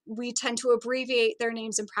 we tend to abbreviate their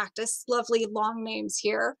names in practice, lovely long names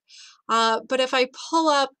here. But if I pull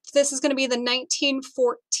up, this is going to be the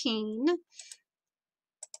 1914.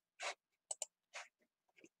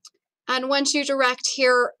 And once you direct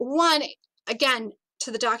here, one, again,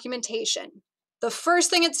 to the documentation. The first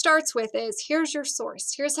thing it starts with is, here's your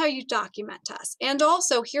source. Here's how you document us. And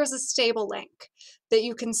also, here's a stable link that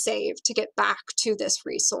you can save to get back to this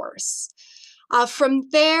resource. From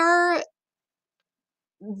there,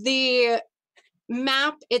 the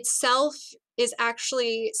map itself is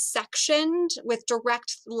actually sectioned with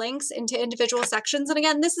direct links into individual sections. And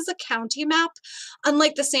again, this is a county map,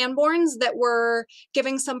 unlike the Sanborns that were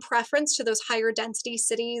giving some preference to those higher density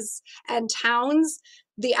cities and towns.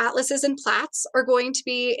 The atlases and plats are going to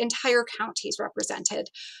be entire counties represented.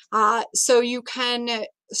 So you can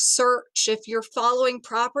search if you're following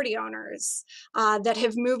property owners that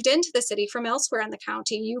have moved into the city from elsewhere in the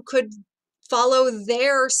county. You could follow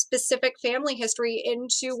their specific family history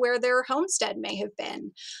into where their homestead may have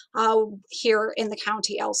been here in the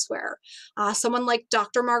county elsewhere. Someone like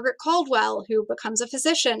Dr. Margaret Caldwell, who becomes a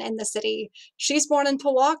physician in the city, she's born in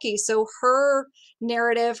Milwaukee, so her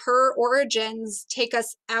narrative, her origins take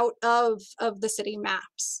us out of the city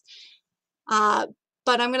maps.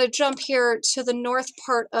 But I'm going to jump here to the north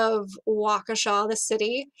part of Waukesha, the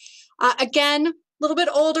city. Again, a little bit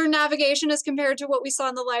older navigation as compared to what we saw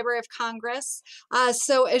in the Library of Congress.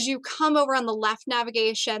 So as you come over on the left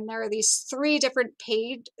navigation, there are these 3 different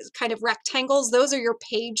page kind of rectangles. Those are your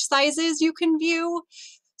page sizes you can view.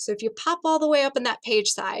 So if you pop all the way up in that page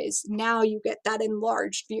size, now you get that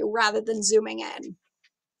enlarged view rather than zooming in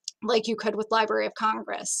like you could with Library of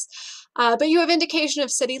Congress. But you have indication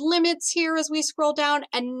of city limits here as we scroll down,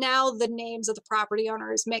 and now the names of the property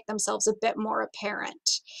owners make themselves a bit more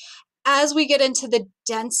apparent. As we get into the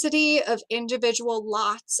density of individual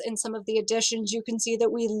lots in some of the additions, you can see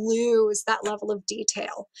that we lose that level of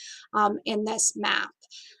detail in this map.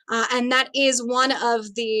 And that is one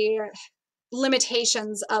of the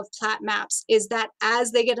limitations of plat maps, is that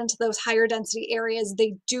as they get into those higher density areas,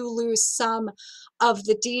 they do lose some of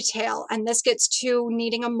the detail. And this gets to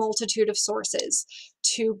needing a multitude of sources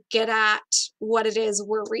to get at what it is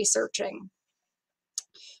we're researching.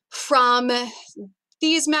 From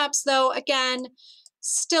these maps, though, again,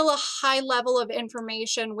 still a high level of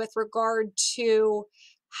information with regard to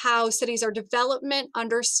how cities are development,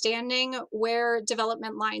 understanding where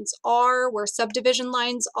development lines are, where subdivision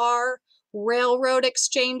lines are, railroad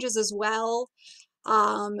exchanges as well,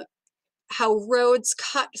 how roads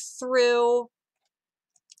cut through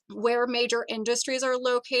where major industries are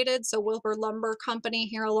located. So Wilbur Lumber Company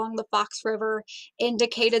here along the Fox River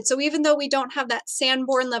indicated. So even though we don't have that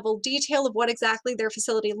Sanborn level detail of what exactly their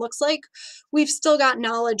facility looks like, we've still got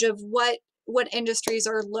knowledge of what industries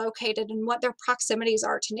are located and what their proximities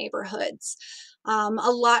are to neighborhoods.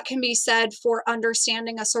 A lot can be said for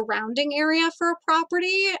understanding a surrounding area for a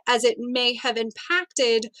property, as it may have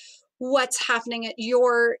impacted what's happening at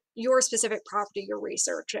your specific property you're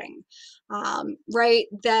researching, right?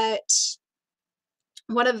 That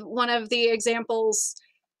one of the examples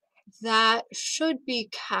that should be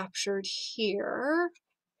captured here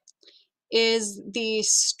is the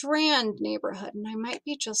Strand neighborhood, and I might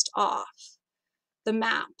be just off the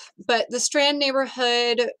map, but the Strand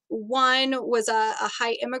neighborhood, one, was a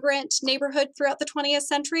high immigrant neighborhood throughout the 20th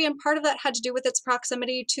century, and part of that had to do with its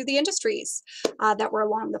proximity to the industries that were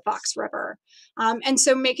along the Fox River. And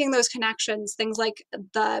so making those connections, things like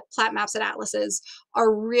the plat maps and atlases,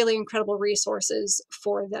 are really incredible resources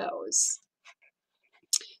for those.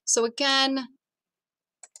 So again,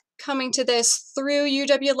 coming to this through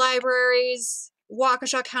UW Libraries,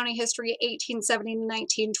 Waukesha County History 1870 to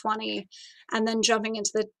 1920, and then jumping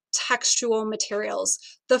into the textual materials.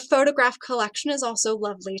 The photograph collection is also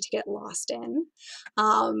lovely to get lost in,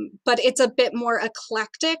 but it's a bit more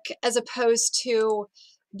eclectic as opposed to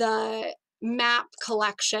the map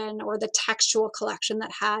collection or the textual collection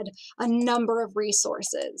that had a number of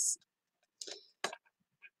resources.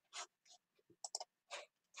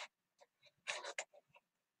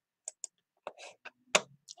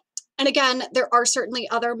 And again, there are certainly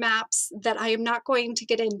other maps that I am not going to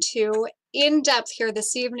get into in depth here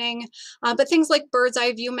this evening, but things like bird's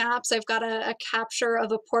eye view maps, I've got a capture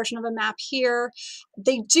of a portion of a map here.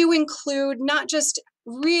 They do include not just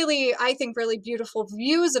really, I think, really beautiful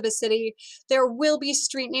views of a city. There will be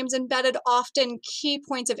street names embedded. Often key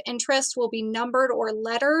points of interest will be numbered or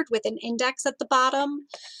lettered with an index at the bottom.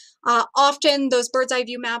 Often those bird's eye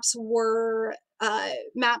view maps were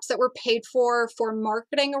maps that were paid for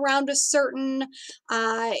marketing around a certain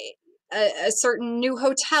new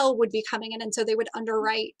hotel would be coming in, and so they would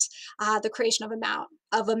underwrite the creation of a map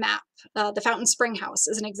of a map. The Fountain Spring House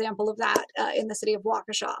is an example of that in the city of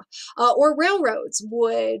Waukesha. Or railroads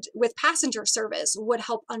would, with passenger service, would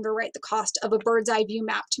help underwrite the cost of a bird's eye view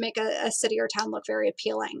map to make a city or town look very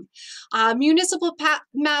appealing. Municipal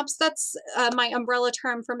maps, that's my umbrella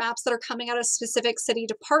term for maps that are coming out of specific city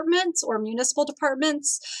departments or municipal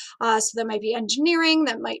departments. So that might be engineering,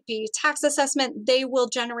 that might be tax assessment. They will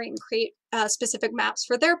generate and create specific maps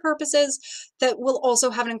for their purposes that will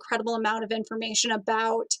also have an incredible amount of information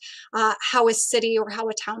about how a city or how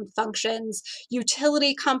a town functions.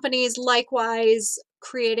 Utility companies, likewise,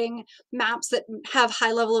 creating maps that have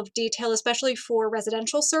high level of detail, especially for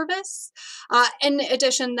residential service. In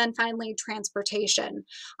addition, then finally, transportation.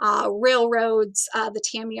 Railroads, the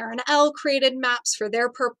TMER&L created maps for their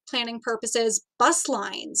planning purposes. Bus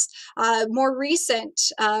lines, more recent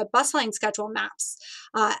bus line schedule maps,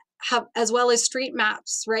 have, as well as street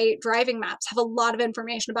maps, right? Driving maps have a lot of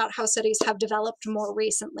information about how cities have developed more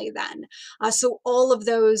recently then. So all of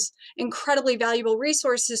those incredibly valuable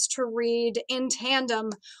resources to read in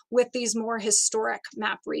tandem with these more historic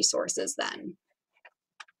map resources then.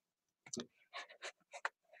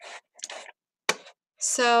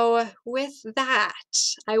 So with that,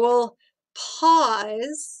 I will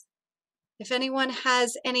pause. If anyone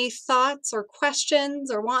has any thoughts or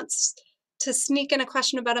questions or wants to sneak in a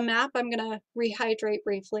question about a map, I'm going to rehydrate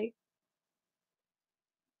briefly.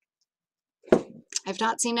 I've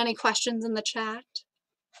not seen any questions in the chat.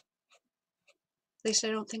 At least I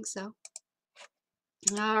don't think so.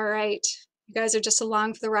 All right. You guys are just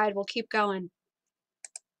along for the ride. We'll keep going.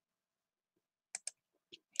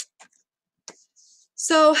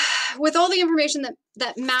 So with all the information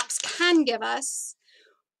that maps can give us,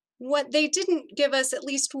 what they didn't give us, at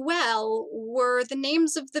least well, were the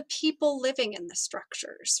names of the people living in the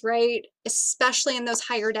structures, right? Especially in those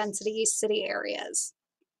higher density city areas.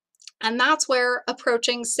 And that's where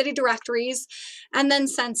approaching city directories and then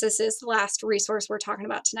census is the last resource we're talking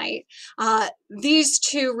about tonight. These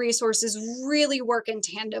two resources really work in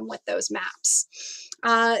tandem with those maps.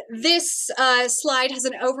 This slide has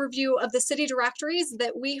an overview of the city directories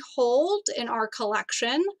that we hold in our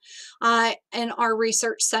collection in our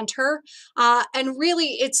research center. And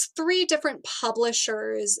really, it's 3 different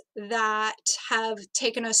publishers that have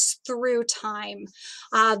taken us through time.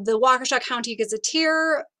 The Waukesha County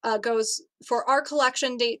Gazetteer goes for our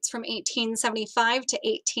collection dates from 1875 to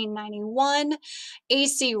 1891.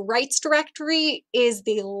 AC Rights Directory is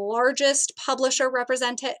the largest publisher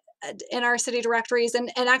represented in our city directories and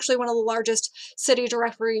actually one of the largest city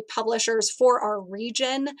directory publishers for our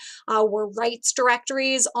region. Were Rights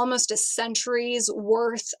Directories, almost a century's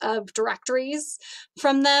worth of directories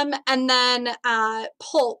from them. And then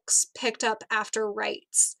Polks picked up after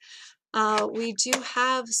Rights. We do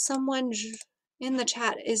have someone in the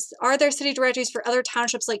chat. Are there city directories for other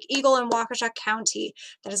townships like Eagle and Waukesha County?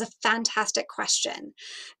 That is a fantastic question.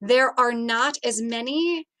 There are not as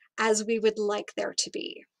many as we would like there to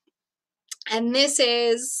be. And this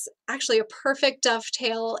is actually a perfect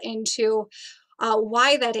dovetail into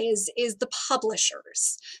why that is the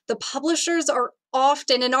publishers. The publishers are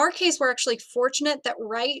often, in our case, we're actually fortunate that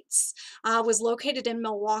Rights was located in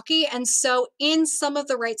Milwaukee. And so in some of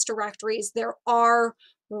the Rights directories, there are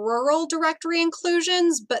rural directory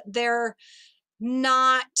inclusions, but they're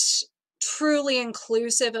not truly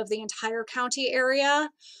inclusive of the entire county area.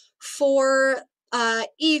 For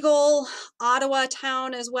Eagle, Ottawa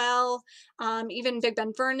town as well, even Big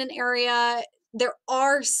Bend Vernon area, there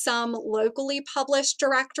are some locally published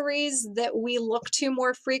directories that we look to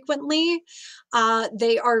more frequently.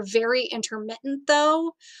 They are very intermittent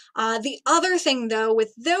though. The other thing though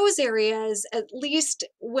with those areas, at least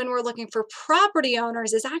when we're looking for property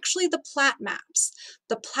owners, is actually the plat maps.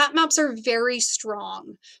 The plat maps are very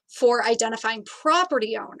strong for identifying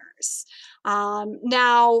property owners.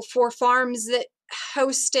 Now for farms that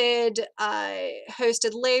hosted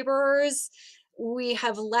laborers, we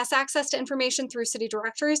have less access to information through city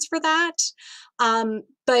directories for that.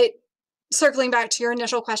 But circling back to your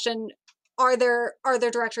initial question, are there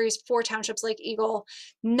directories for townships like Eagle?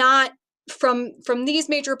 Not from these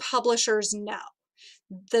major publishers, no.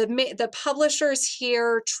 The publishers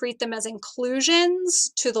here treat them as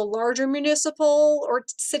inclusions to the larger municipal or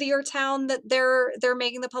city or town that they're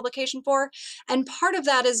making the publication for. And part of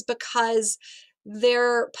that is because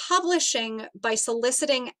they're publishing by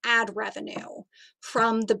soliciting ad revenue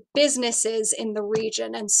from the businesses in the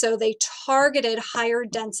region. And so they targeted higher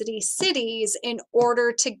density cities in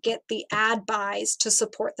order to get the ad buys to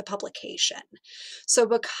support the publication. So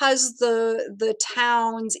because the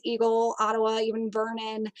towns, Eagle, Ottawa, even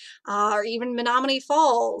Vernon, or even Menominee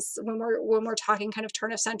Falls, when we're talking kind of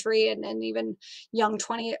turn of century and even young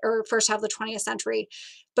 20 or first half of the 20th century,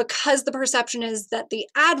 because the perception is that the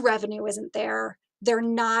ad revenue isn't there, they're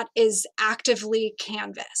not as actively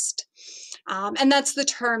canvassed. And that's the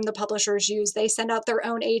term the publishers use. They send out their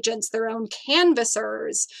own agents, their own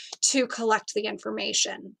canvassers to collect the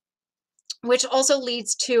information, which also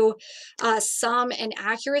leads to some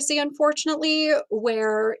inaccuracy, unfortunately,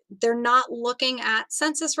 where they're not looking at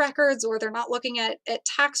census records, or they're not looking at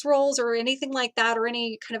tax rolls or anything like that, or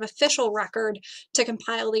any kind of official record to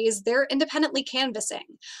compile these. They're independently canvassing.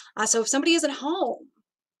 So if somebody isn't home,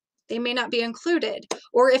 they may not be included.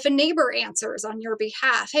 Or if a neighbor answers on your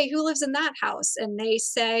behalf, hey, who lives in that house? And they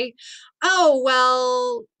say, oh,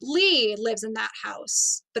 well, Lee lives in that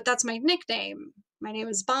house, but that's my nickname. My name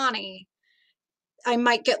is Bonnie. I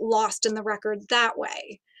might get lost in the record that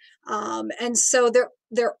way. And so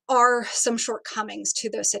there are some shortcomings to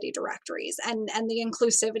those city directories, and the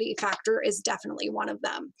inclusivity factor is definitely one of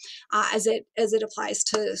them, as it applies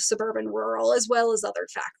to suburban, rural, as well as other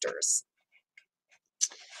factors.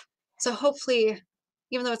 So hopefully,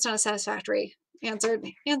 even though it's not a satisfactory answered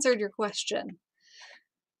your question.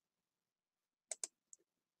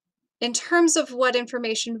 In terms of what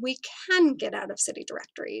information we can get out of city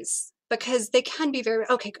directories, because they can be very,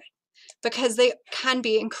 okay, good, because they can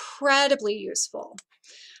be incredibly useful.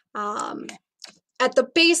 At the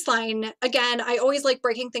baseline, again, I always like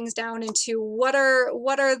breaking things down into what are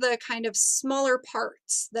the kind of smaller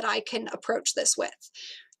parts that I can approach this with.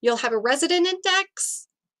 You'll have a resident index,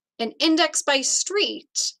 an index by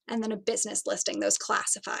street, and then a business listing, those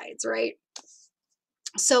classifieds, right?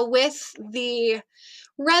 So with the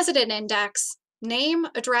resident index, name,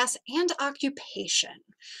 address, and occupation.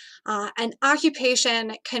 And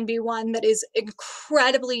occupation can be one that is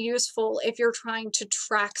incredibly useful if you're trying to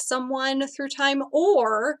track someone through time,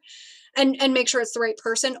 or and make sure it's the right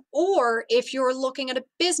person, or if you're looking at a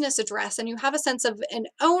business address and you have a sense of an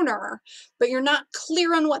owner, but you're not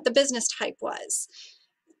clear on what the business type was.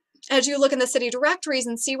 As you look in the city directories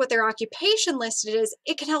and see what their occupation listed is,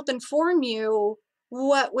 it can help inform you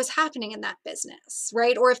what was happening in that business,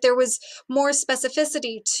 right? Or if there was more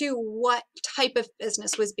specificity to what type of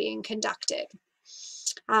business was being conducted.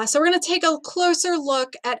 So we're going to take a closer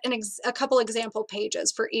look at a couple example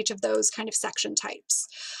pages for each of those kind of section types.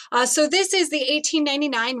 So this is the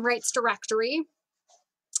 1899 rights directory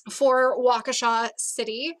for Waukesha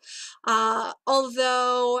City.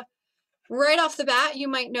 Although right off the bat, you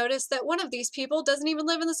might notice that one of these people doesn't even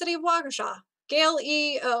live in the city of Waukesha, Gail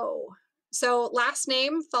E.O. So last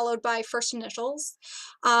name followed by first initials.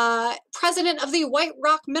 President of the White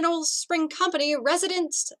Rock Mineral Spring Company,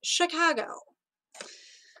 residence Chicago.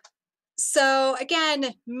 So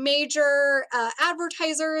again, major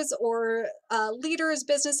advertisers or leaders,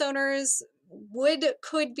 business owners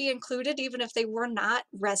could be included even if they were not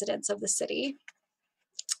residents of the city.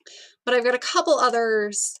 But I've got a couple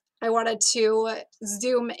others I wanted to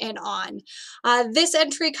zoom in on. This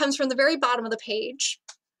entry comes from the very bottom of the page.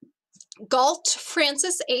 Galt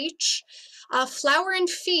Francis H. Flower and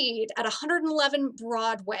Feed at 111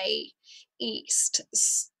 Broadway East.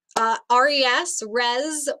 RES,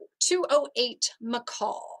 Res 208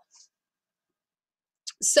 McCall.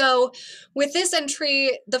 So with this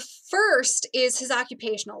entry, the first is his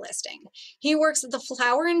occupational listing. He works at the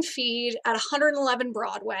Flower and Feed at 111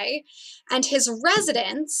 Broadway, and his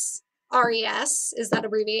residence, RES, is that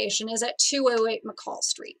abbreviation, is at 208 McCall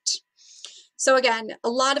Street. So again, a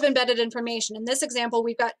lot of embedded information. In this example,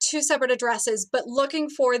 we've got two separate addresses, but looking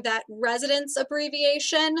for that residence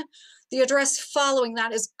abbreviation, the address following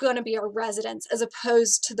that is going to be our residence as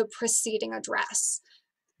opposed to the preceding address.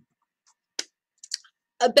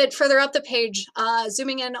 A bit further up the page,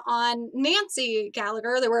 zooming in on Nancy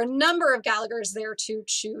Gallagher, there were a number of Gallaghers there to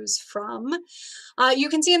choose from. You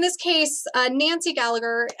can see in this case, Nancy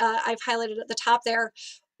Gallagher, I've highlighted at the top there,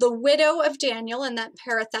 the widow of Daniel in that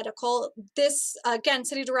parenthetical. This, again,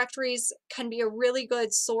 city directories can be a really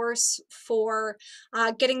good source for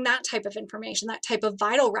getting that type of information, that type of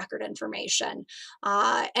vital record information,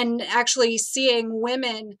 and actually seeing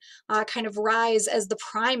women kind of rise as the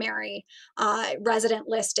primary resident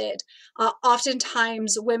listed.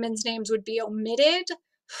 Oftentimes, women's names would be omitted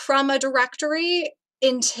from a directory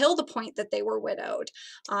until the point that they were widowed.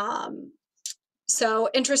 So So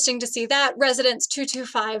interesting to see that. Residence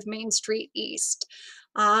 225 Main Street East.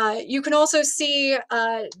 You can also see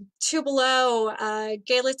two below,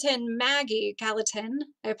 Gallatin,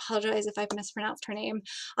 I apologize if I've mispronounced her name,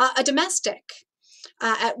 a domestic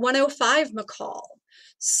at 105 McCall.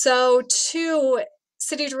 So two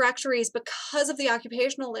city directories, because of the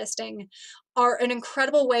occupational listing, are an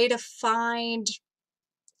incredible way to find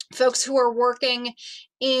folks who are working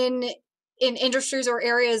in industries or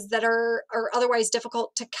areas that are otherwise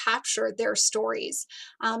difficult to capture their stories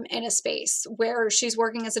in a space where she's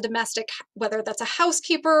working as a domestic, whether that's a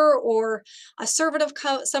housekeeper or a servant of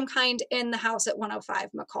some kind in the house at 105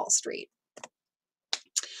 McCall Street.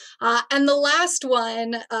 And the last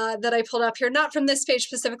one that I pulled up here, not from this page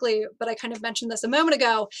specifically, but I kind of mentioned this a moment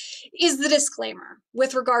ago, is the disclaimer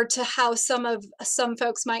with regard to how some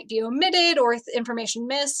folks might be omitted or information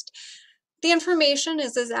missed. The information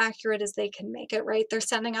is as accurate as they can make it, right? They're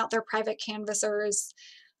sending out their private canvassers.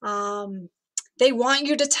 They want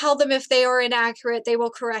you to tell them if they are inaccurate. They will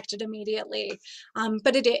correct it immediately.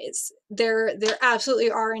 But it is. There absolutely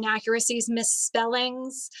are inaccuracies,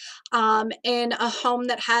 misspellings in a home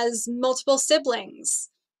that has multiple siblings.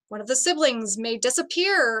 One of the siblings may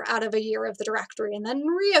disappear out of a year of the directory and then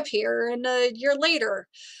reappear in a year later.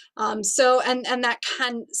 And that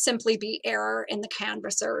can simply be error in the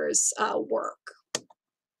canvasser's work.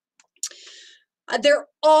 There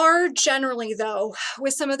are generally, though,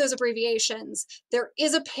 with some of those abbreviations, there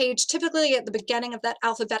is a page typically at the beginning of that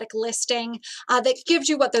alphabetic listing that gives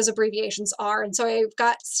you what those abbreviations are. And so I've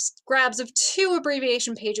got grabs of two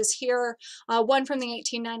abbreviation pages here, one from the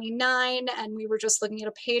 1899, and we were just looking at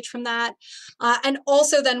a page from that, and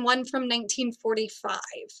also then one from 1945.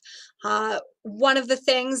 One of the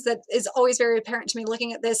things that is always very apparent to me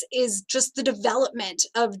looking at this is just the development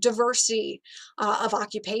of diversity of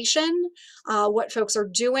occupation, what folks are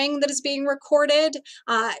doing that is being recorded,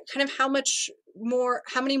 kind of how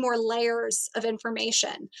many more layers of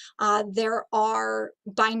information there are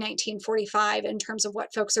by 1945 in terms of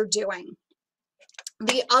what folks are doing.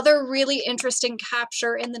 The other really interesting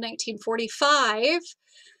capture in the 1945,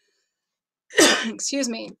 excuse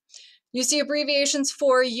me, you see abbreviations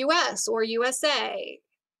for US or USA,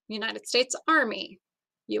 United States Army,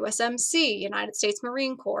 USMC, United States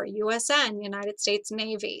Marine Corps, USN, United States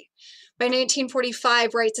Navy. By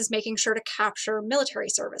 1945, Rights is making sure to capture military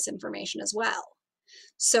service information as well.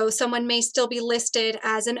 So someone may still be listed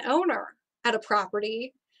as an owner at a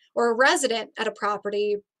property or a resident at a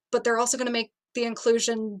property, but they're also going to make the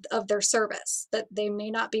inclusion of their service, that they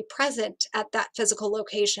may not be present at that physical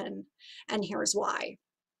location, and here's why.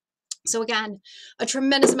 So again, a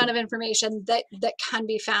tremendous amount of information that can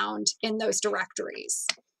be found in those directories.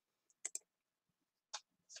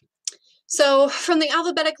 So from the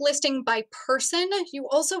alphabetic listing by person, you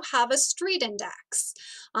also have a street index.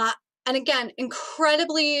 And again,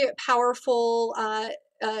 incredibly powerful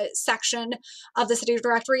section of the city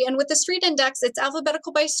directory. And with the street index, it's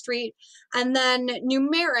alphabetical by street and then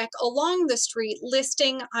numeric along the street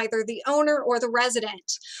listing either the owner or the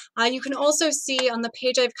resident. You can also see on the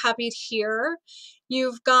page I've copied here,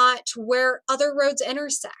 you've got where other roads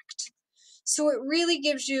intersect. So it really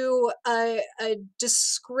gives you a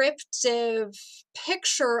descriptive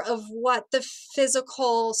picture of what the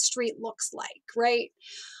physical street looks like, right?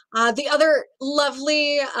 The other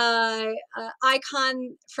lovely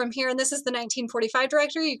icon from here, and this is the 1945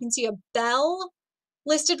 directory, you can see a bell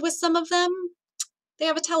listed with some of them. They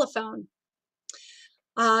have a telephone.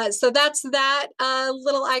 So that's that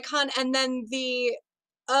little icon. And then the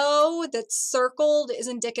O that's circled is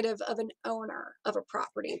indicative of an owner of a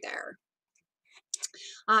property there.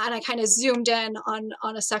 And I kind of zoomed in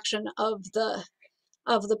on a section of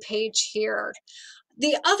the page here.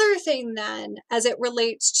 The other thing then, as it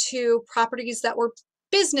relates to properties that were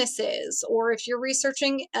businesses, or if you're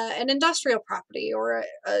researching an industrial property or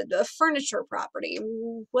a furniture property,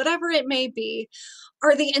 whatever it may be,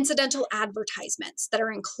 are the incidental advertisements that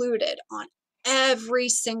are included on every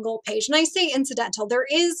single page. And I say incidental, there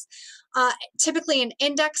is typically an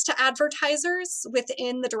index to advertisers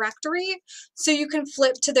within the directory, so you can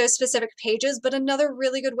flip to those specific pages. But another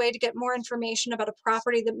really good way to get more information about a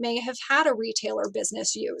property that may have had a retail or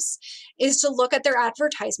business use is to look at their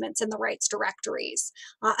advertisements in the rights directories.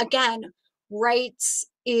 Again, Rights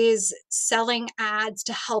is selling ads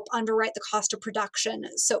to help underwrite the cost of production.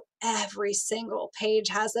 So every single page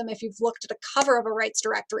has them. If you've looked at a cover of a rights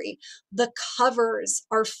directory, the covers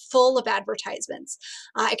are full of advertisements.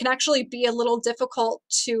 It can actually be a little difficult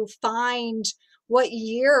to find what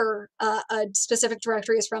year a specific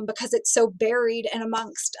directory is from because it's so buried in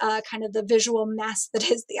amongst kind of the visual mess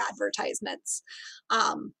that is the advertisements.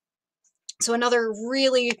 So another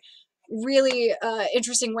really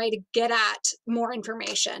interesting way to get at more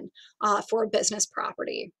information for a business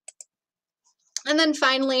property. And then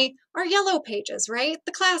finally, our yellow pages, right?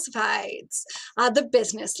 The classifieds, the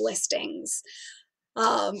business listings.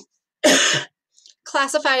 Um,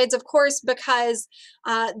 classifieds, of course, because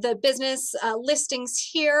the business listings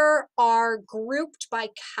here are grouped by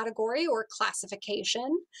category or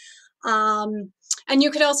classification. And you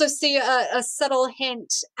could also see a subtle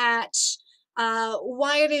hint at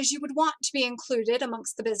why it is you would want to be included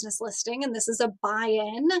amongst the business listing, and this is a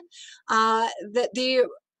buy-in. That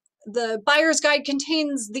the buyer's guide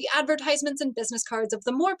contains the advertisements and business cards of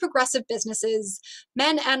the more progressive businesses,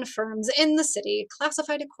 men and firms in the city,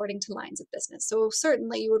 classified according to lines of business. So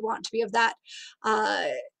certainly you would want to be of that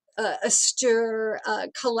austere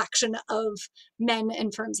collection of men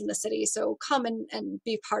and firms in the city. So come and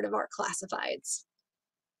be part of our classifieds.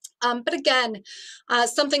 But again,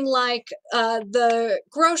 something like the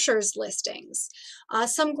grocers listings.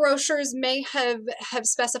 Some grocers may have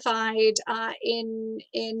specified in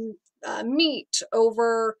meat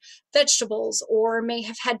over vegetables, or may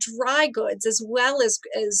have had dry goods as well as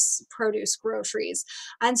produce groceries.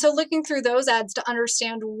 And so looking through those ads to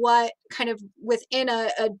understand what kind of within a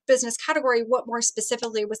business category, what more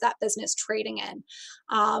specifically was that business trading in,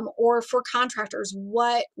 or for contractors,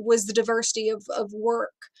 what was the diversity of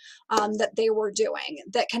work that they were doing,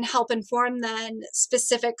 that can help inform then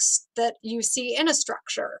specifics that you see in a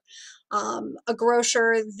structure. A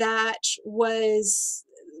grocer that was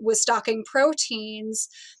stocking proteins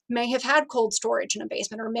may have had cold storage in a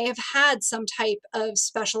basement, or may have had some type of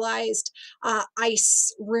specialized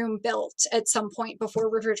ice room built at some point before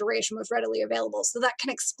refrigeration was readily available. So that can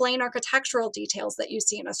explain architectural details that you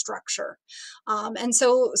see in a structure. And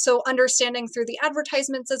so understanding through the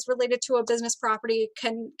advertisements as related to a business property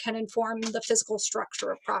can inform the physical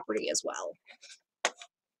structure of property as well.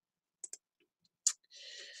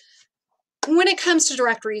 When it comes to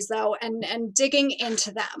directories, though, and digging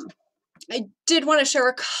into them, I did want to share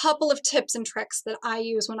a couple of tips and tricks that I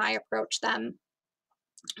use when I approach them.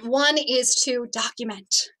 One is to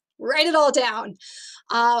document, write it all down,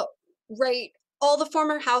 write all the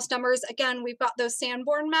former house numbers. Again, we've got those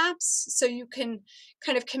Sanborn maps, so you can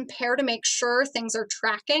kind of compare to make sure things are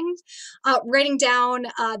tracking. Writing down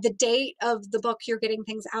the date of the book you're getting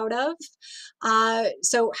things out of.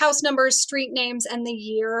 So house numbers, street names, and the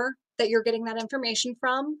year that you're getting that information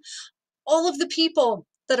from. All of the people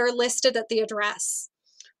that are listed at the address,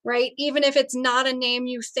 right? Even if it's not a name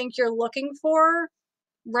you think you're looking for,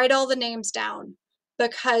 write all the names down,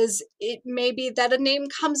 because it may be that a name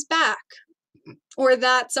comes back, or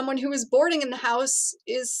that someone who is boarding in the house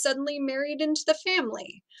is suddenly married into the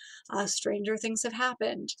family. Stranger things have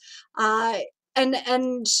happened.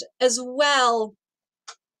 And as well,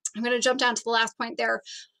 I'm going to jump down to the last point there.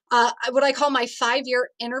 What I call my 5-year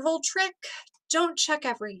interval trick: don't check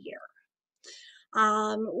every year.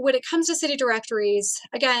 When it comes to city directories,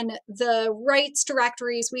 again, the rights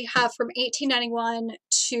directories we have from 1891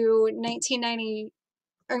 to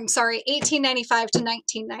 1895 to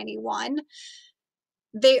 1991.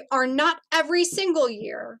 They are not every single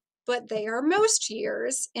year, but they are most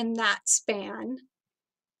years in that span.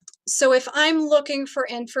 So if I'm looking for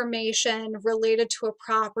information related to a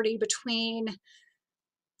property between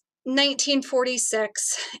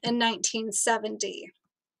 1946 and 1970,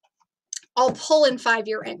 I'll pull in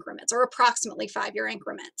 5-year increments, or approximately 5-year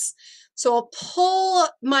increments. So I'll pull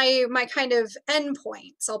my kind of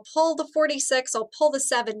endpoints. I'll pull the 46, I'll pull the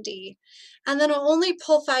 70, and then I'll only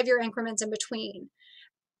pull 5-year increments in between.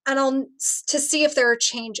 And to see if there are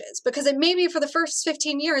changes, because it may be for the first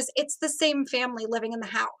 15 years, it's the same family living in the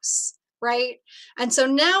house, right? And so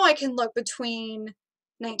now I can look between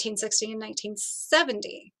 1960 and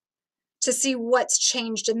 1970 to see what's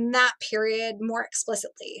changed in that period more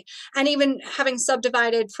explicitly. And even having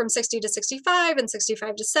subdivided from 60 to 65 and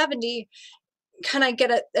 65 to 70, can I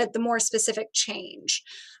get at the more specific change?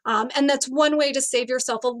 And that's one way to save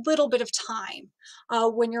yourself a little bit of time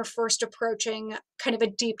when you're first approaching kind of a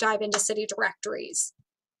deep dive into city directories.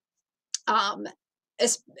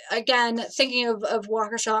 Again, thinking of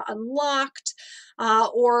Waukesha Unlocked,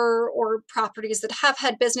 or properties that have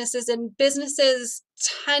had businesses, and businesses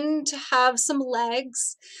tend to have some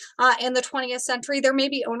legs in the 20th century. There may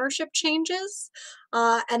be ownership changes,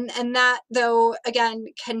 and that, though, again,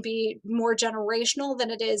 can be more generational than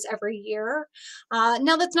it is every year.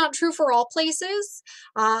 Now, that's not true for all places.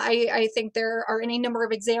 I think there are any number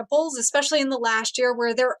of examples, especially in the last year,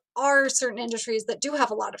 where there are certain industries that do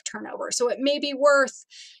have a lot of turnover. So it may be worth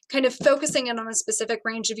kind of focusing in on a specific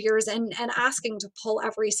range of years and asking to pull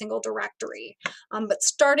every single directory. But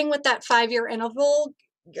starting with that 5-year interval,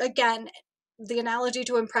 again, the analogy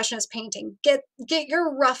to impressionist painting, get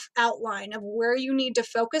your rough outline of where you need to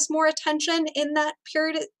focus more attention in that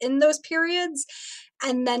period, in those periods,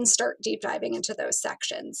 and then start deep diving into those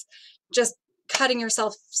sections. Just cutting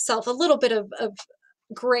yourself a little bit of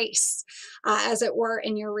grace, as it were,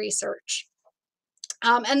 in your research.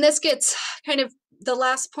 And this gets kind of the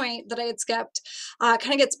last point that I had skipped,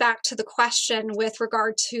 kind of gets back to the question with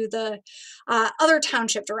regard to the other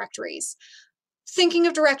township directories. Thinking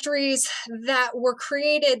of directories that were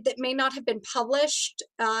created that may not have been published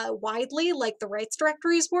widely, like the rights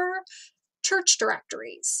directories were, church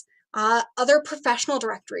directories, other professional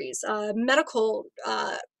directories, medical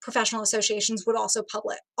professional associations would also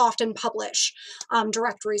often publish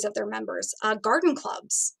directories of their members, garden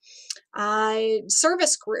clubs,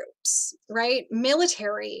 service groups, right?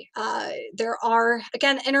 Military. There are,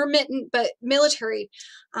 again, intermittent, but military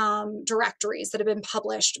directories that have been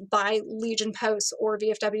published by Legion posts or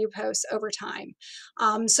VFW posts over time.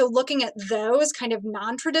 So looking at those kind of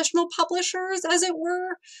non-traditional publishers, as it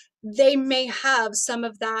were, they may have some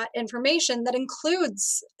of that information that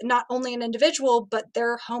includes not only an individual, but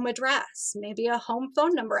their home address, maybe a home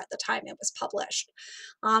phone number at the time it was published.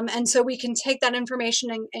 And so we can take that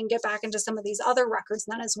information and get back into some of these other records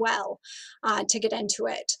then as well, to get into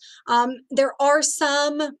it. There are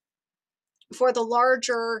some, for the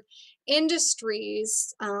larger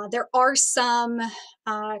industries, there are some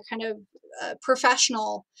kind of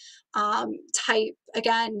professional type,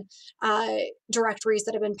 again, directories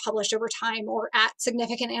that have been published over time or at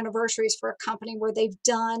significant anniversaries for a company where they've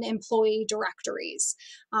done employee directories,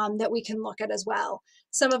 that we can look at as well.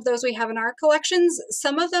 Some of those we have in our collections.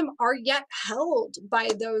 Some of them are yet held by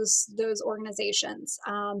those organizations.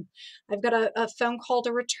 I've got a phone call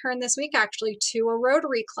to return this week, actually, to a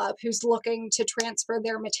Rotary Club who's looking to transfer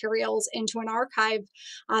their materials into an archive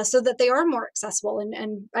so that they are more accessible.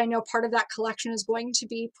 And I know part of that collection is going to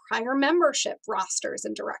be prior membership rosters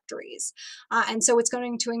and directories. And so it's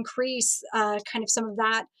going to increase kind of some of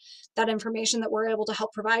that information that we're able to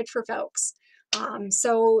help provide for folks.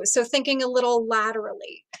 So thinking a little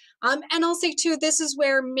laterally. And I'll say too, this is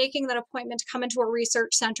where making that appointment to come into a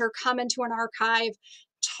research center, come into an archive,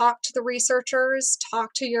 talk to the researchers,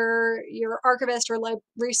 talk to your archivist or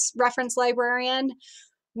reference librarian.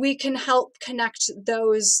 We can help connect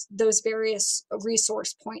those various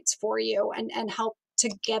resource points for you and help to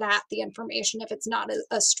get at the information if it's not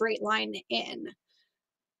a straight line in.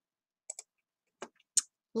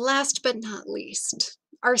 Last but not least,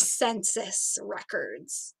 our census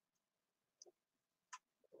records.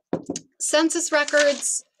 Census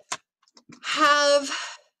records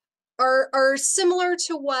are similar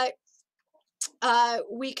to what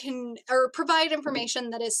we can, or provide information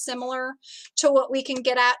that is similar to what we can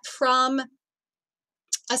get at from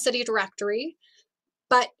a city directory,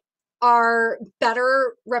 but are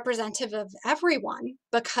better representative of everyone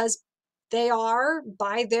because they are,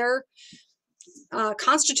 by their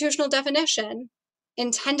constitutional definition,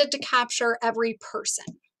 intended to capture every person,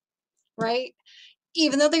 right?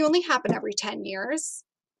 Even though they only happen every 10 years,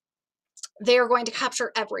 they are going to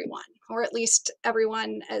capture everyone, or at least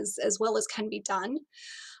everyone as well as can be done.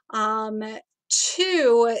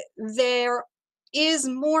 Two, there is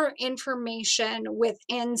more information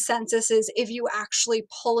within censuses if you actually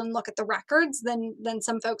pull and look at the records than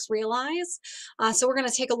some folks realize. So we're going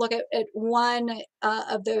to take a look at one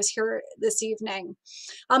of those here this evening.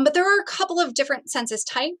 But there are a couple of different census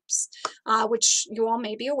types, which you all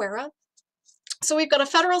may be aware of. So we've got a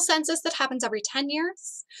federal census that happens every 10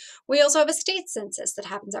 years. We also have a state census that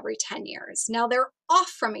happens every 10 years. Now they're off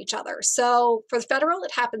from each other. So for the federal,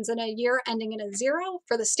 it happens in a year ending in a 0.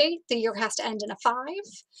 For the state, the year has to end in a 5.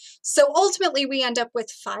 So ultimately we end up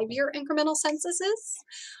with 5-year incremental censuses.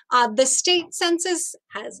 The state census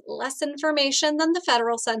has less information than the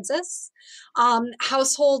federal census.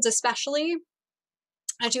 Households especially,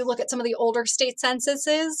 as you look at some of the older state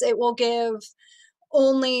censuses, it will give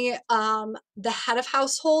only the head of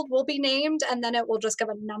household will be named, and then it will just give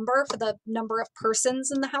a number for the number of persons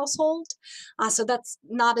in the household. So that's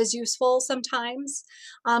not as useful sometimes.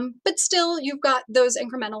 But still, you've got those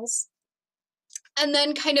incrementals. And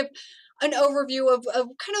then kind of an overview of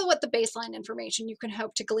kind of what the baseline information you can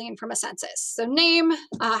hope to glean from a census. So name,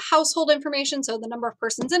 household information, so the number of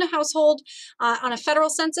persons in a household. On a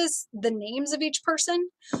federal census, the names of each person,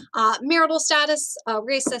 marital status,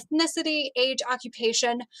 race, ethnicity, age,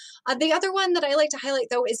 occupation. The other one that I like to highlight,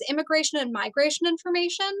 though, is immigration and migration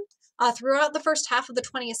information. throughout the first half of the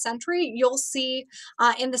 20th century, you'll see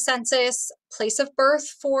in the census place of birth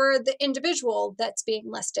for the individual that's being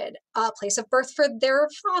listed, place of birth for their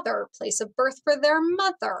father, place of birth for their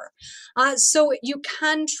mother. So you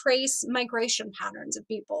can trace migration patterns of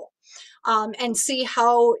people and see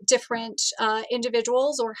how different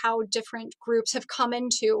individuals or how different groups have come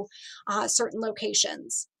into certain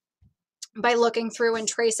locations by looking through and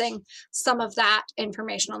tracing some of that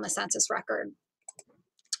information on the census record.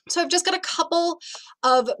 So I've just got a couple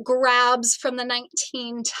of grabs from the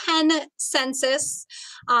 1910 census.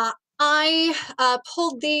 I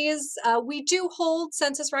pulled these. We do hold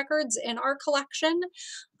census records in our collection,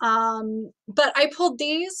 but I pulled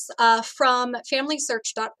these from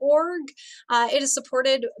FamilySearch.org. It is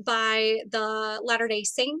supported by the Latter-day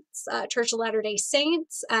Saints, Church of Latter-day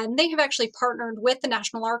Saints, and they have actually partnered with the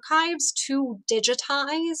National Archives to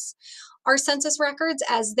digitize our census records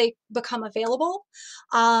as they become available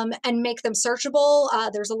and make them searchable.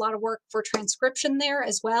 There's a lot of work for transcription there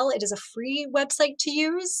as well. It is a free website to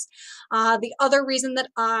use. The other reason that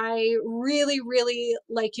I really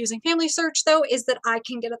like using Family Search, though, is that I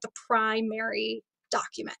can get at the primary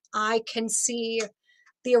document. I can see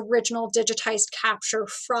the original digitized capture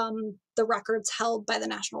from the records held by the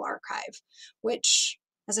National Archive, which,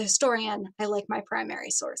 as a historian, I like my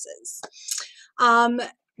primary sources.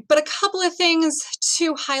 But a couple of things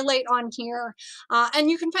to highlight on here, and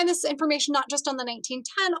you can find this information not just on the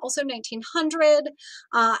 1910, also 1900,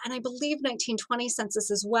 and I believe 1920 census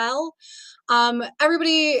as well.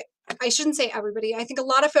 Everybody, I shouldn't say everybody, I think a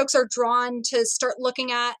lot of folks are drawn to start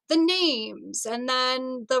looking at the names and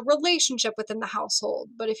then the relationship within the household.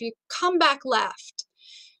 But if you come back left,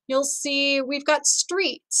 you'll see we've got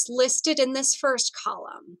streets listed in this first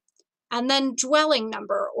column, and then dwelling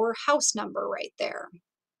number or house number right there.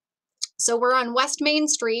 So we're on West Main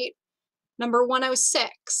Street, number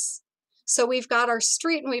 106. So we've got our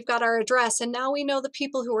street and we've got our address, and now we know the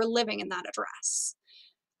people who are living in that address.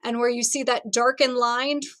 And where you see that darkened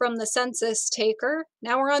line from the census taker,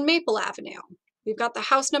 now we're on Maple Avenue. We've got the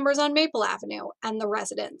house numbers on Maple Avenue and the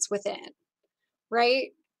residents within, right?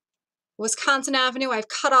 Wisconsin Avenue, I've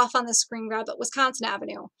cut off on the screen grab, but Wisconsin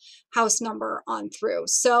Avenue, house number on through.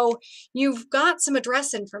 So you've got some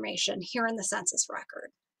address information here in the census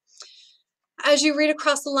record. As you read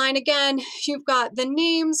across the line again, you've got the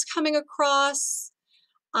names coming across,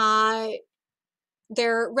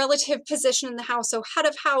 their relative position in the house, so head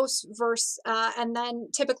of house versus, and then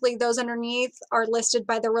typically those underneath are listed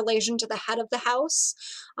by their relation to the head of the house.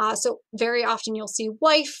 So very often you'll see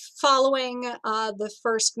wife following, the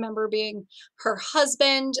first member being her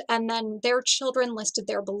husband, and then their children listed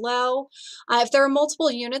there below. If there are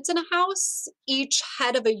multiple units in a house, each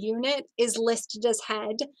head of a unit is listed as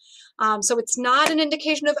head. So it's not an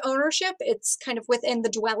indication of ownership, it's kind of within the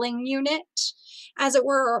dwelling unit, as it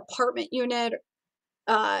were, or apartment unit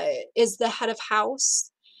is the head of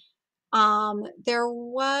house. There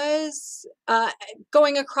was,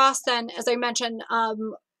 going across then, as I mentioned,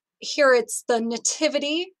 here it's the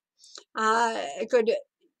nativity, a good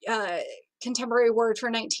contemporary word for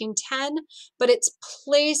 1910, but it's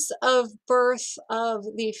place of birth of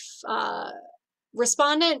the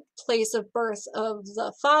respondent, place of birth of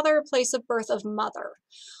the father, place of birth of mother.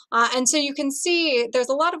 And so you can see there's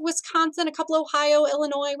a lot of Wisconsin, a couple Ohio,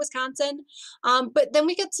 Illinois, Wisconsin, but then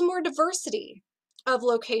we get some more diversity of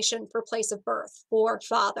location for place of birth for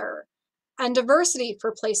father, and diversity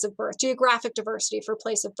for place of birth, geographic diversity for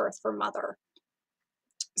place of birth for mother.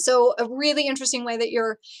 So a really interesting way that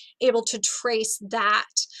you're able to trace that.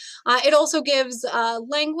 It also gives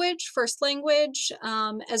language, first language,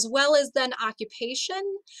 as well as then occupation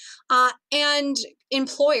and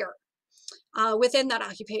employer within that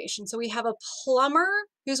occupation. So we have a plumber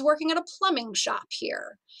who's working at a plumbing shop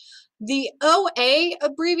here. The OA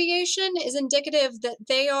abbreviation is indicative that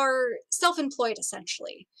they are self-employed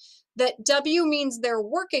essentially. That W means they're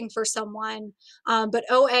working for someone, but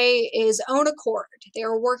OA is own accord. They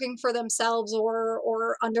are working for themselves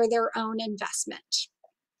or under their own investment.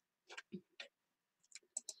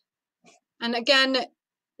 And again,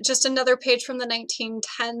 just another page from the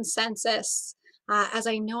 1910 census, as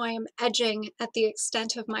I know I am edging at the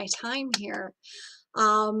extent of my time here.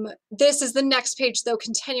 This is the next page, though,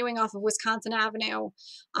 continuing off of Wisconsin Avenue.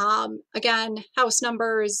 Again, house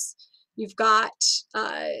numbers. You've got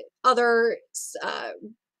other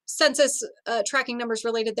census tracking numbers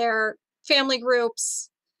related there, family groups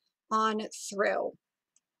on through.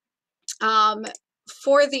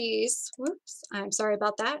 For these, whoops, I'm sorry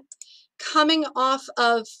about that. Coming off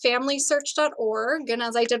of FamilySearch.org, and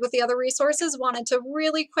as I did with the other resources, wanted to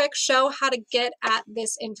really quick show how to get at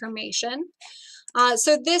this information.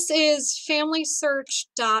 So this is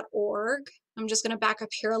familysearch.org. I'm just going to back up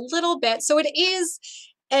here a little bit. So it is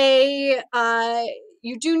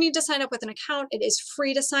you do need to sign up with an account. It is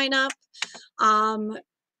free to sign up.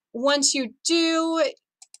 Once you do,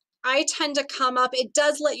 I tend to come up, it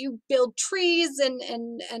does let you build trees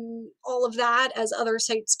and all of that as other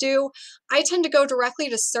sites do. I tend to go directly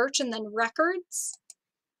to search and then records,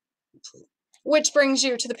 which brings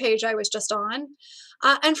you to the page I was just on.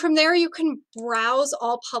 And from there, you can browse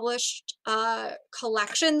all published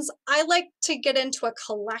collections. I like to get into a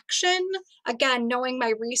collection. Again, knowing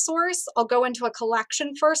my resource, I'll go into a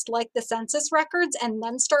collection first, like the census records, and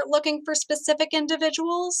then start looking for specific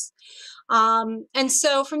individuals. And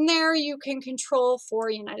so from there, you can control for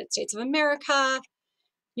United States of America.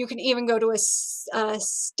 You can even go to a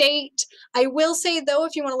state. I will say, though,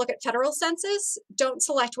 if you want to look at federal census, don't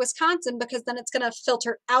select Wisconsin, because then it's going to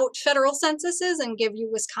filter out federal censuses and give you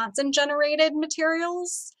Wisconsin-generated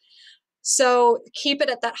materials. So keep it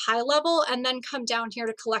at that high level and then come down here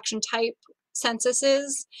to collection type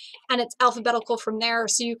censuses, and it's alphabetical from there,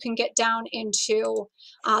 so you can get down into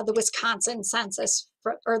the Wisconsin census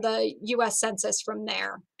or the US Census from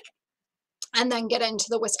there, and then get into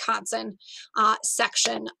the Wisconsin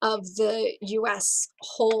section of the US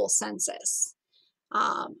whole census.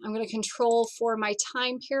 I'm going to control for my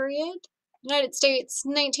time period. United States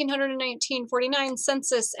 1900 to 1949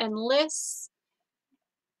 census and lists.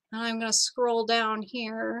 And I'm going to scroll down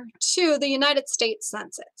here to the United States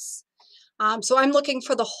Census. So I'm looking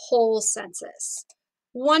for the whole census.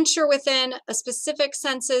 Once you're within a specific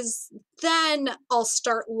census, then I'll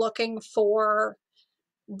start looking for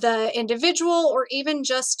the individual or even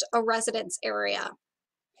just a residence area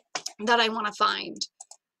that I want to find.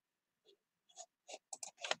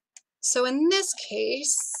 So in this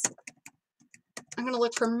case, I'm going to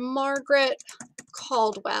look for Margaret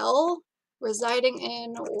Caldwell, residing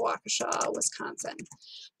in Waukesha, Wisconsin.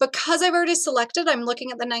 Because I've already selected, I'm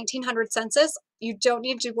looking at the 1900 census. You don't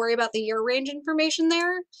need to worry about the year range information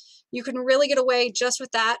there. You can really get away just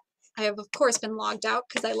with that. I have, of course, been logged out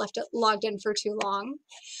because I left it logged in for too long.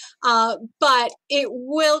 But it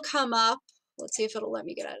will come up. Let's see if it'll let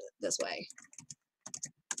me get at it this way.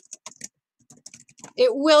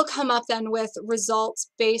 It will come up then with results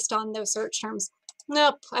based on those search terms.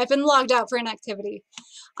 Nope, I've been logged out for inactivity.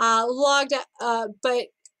 But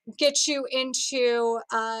get you into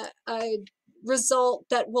a result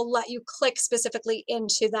that will let you click specifically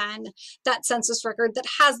into then that census record that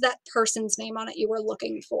has that person's name on it you were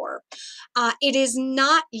looking for. It is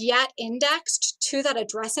not yet indexed to that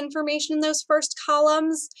address information in those first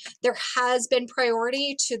columns. There has been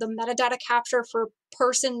priority to the metadata capture for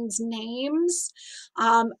persons' names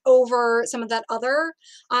over some of that other.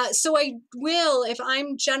 So I will, if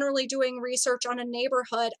I'm generally doing research on a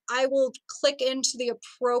neighborhood, I will click into the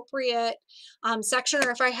appropriate section,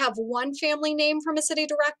 or if I have one family name from a city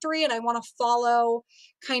directory and I want to follow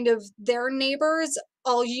kind of their neighbors,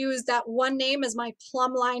 I'll use that one name as my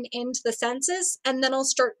plumb line into the census, and then I'll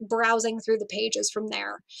start browsing through the pages from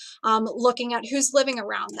there, looking at who's living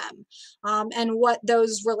around them and what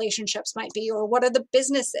those relationships might be, or what are the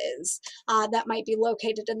businesses that might be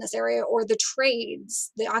located in this area, or the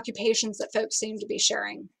trades, the occupations that folks seem to be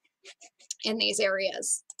sharing in these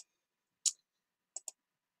areas.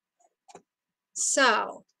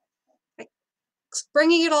 So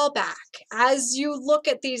bringing it all back, as you look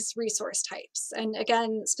at these resource types, and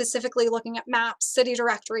again, specifically looking at maps, city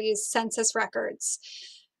directories, census records,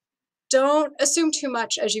 don't assume too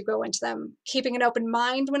much as you go into them, keeping an open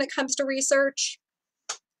mind when it comes to research.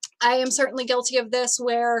 I am certainly guilty of this,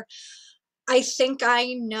 where I think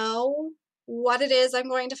I know what it is I'm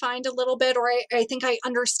going to find a little bit, or I think I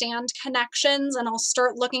understand connections, and I'll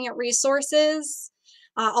start looking at resources.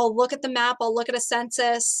 I'll look at the map, I'll look at a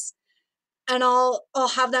census, and I'll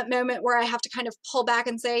have that moment where I have to kind of pull back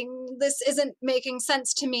and say, this isn't making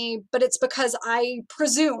sense to me, but it's because I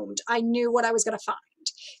presumed I knew what I was going to find.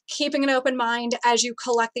 Keeping an open mind as you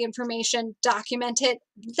collect the information, document it,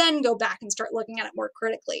 then go back and start looking at it more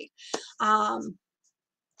critically. And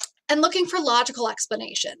looking for logical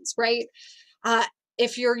explanations, right?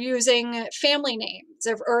 If you're using family names,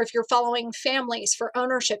 or if you're following families for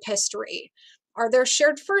ownership history, are there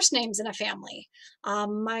shared first names in a family?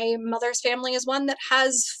 My mother's family is one that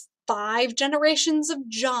has 5 generations of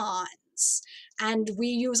Johns, and we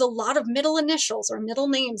use a lot of middle initials or middle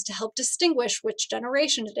names to help distinguish which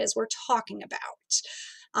generation it is we're talking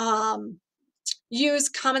about. Use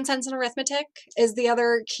common sense and arithmetic is the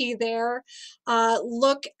other key there.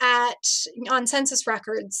 Look at, on census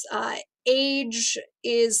records, age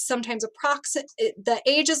is sometimes approximate. The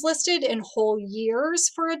age is listed in whole years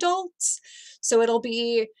for adults. So it'll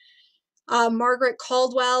be Margaret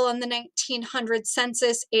Caldwell on the 1900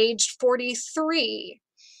 census, aged 43.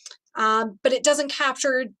 But it doesn't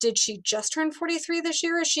capture, did she just turn 43 this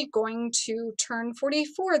year? Is she going to turn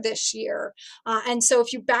 44 this year? And so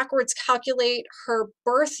if you backwards calculate her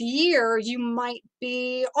birth year, you might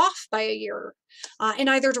be off by a year in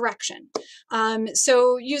either direction.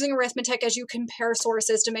 So using arithmetic as you compare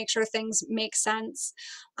sources to make sure things make sense.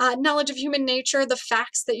 Knowledge of human nature, the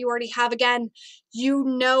facts that you already have. Again, you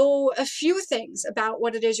know a few things about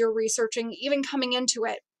what it is you're researching, even coming into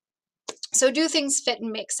it. So do things fit and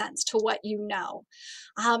make sense to what you know?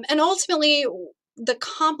 And ultimately, the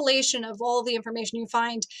compilation of all the information you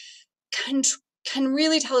find can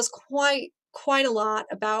really tell us quite a lot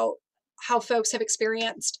about how folks have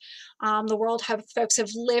experienced the world, how folks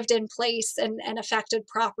have lived in place and affected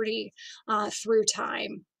property through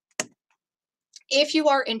time. If you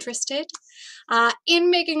are interested in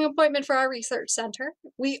making an appointment for our research center,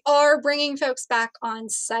 we are bringing folks back on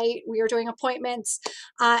site. We are doing appointments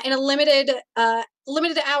in a limited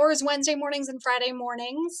hours, Wednesday mornings and Friday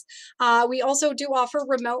mornings. We also do offer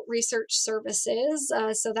remote research services.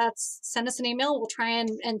 So send us an email. We'll try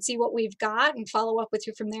and see what we've got and follow up with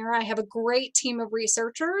you from there. I have a great team of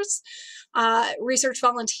researchers, research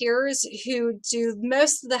volunteers who do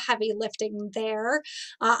most of the heavy lifting there.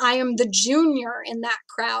 I am the junior in that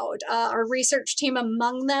crowd. Our research team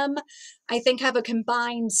among them, I think, have a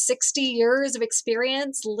combined 60 years of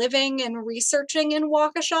experience living and researching in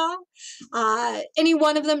Waukesha. Any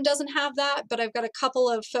one of them doesn't have that, but I've got a couple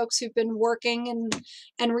of folks who've been working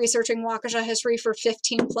and researching Waukesha history for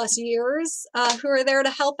 15 plus years who are there to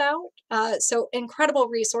help out. So incredible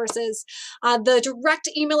resources. The direct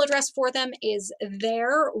email address for them is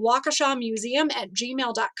there,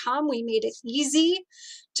 waukeshamuseum@gmail.com. We made it easy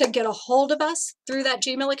to get a hold of us through that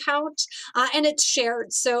Gmail account, and it's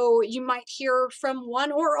shared. So you might hear from one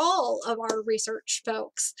or all of our research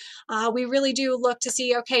folks. We really do look to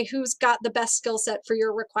see, okay, who's got the best skill set for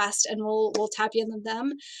your request, and we'll tap you into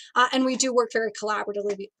them. And we do work very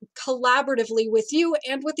collaboratively with you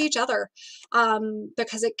and with each other,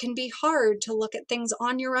 because it can be hard to look at things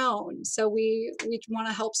on your own. So we want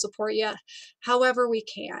to help support you however we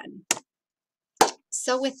can.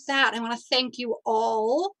 So with that, I want to thank you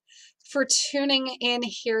all for tuning in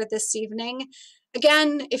here this evening.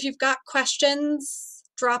 Again, if you've got questions,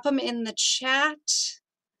 drop them in the chat.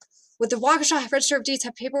 Would the Waukesha Register of Deeds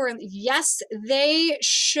have paperwork? Yes, they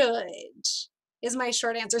should, is my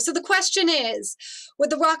short answer. So the question is,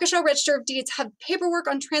 would the Waukesha Register of Deeds have paperwork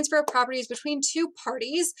on transfer of properties between two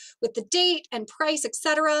parties with the date and price,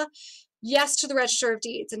 etc.? Yes to the Register of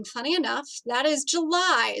Deeds. And funny enough, that is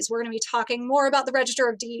July. We're going to be talking more about the Register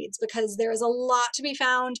of Deeds because there is a lot to be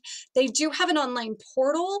found. They do have an online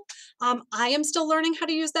portal. I am still learning how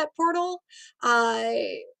to use that portal.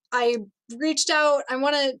 I reached out. I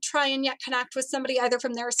want to try and yet connect with somebody either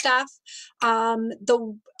from their staff.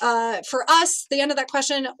 For us, the end of that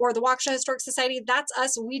question, or the Waukesha Historic Society, that's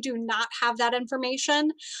us. We do not have that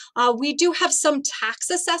information. We do have some tax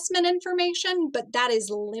assessment information, but that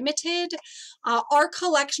is limited. Our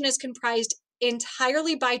collection is comprised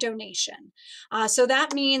entirely by donation. So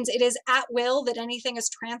that means it is at will that anything is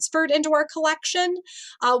transferred into our collection.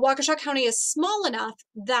 Waukesha County is small enough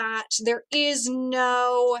that there is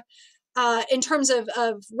no, in terms of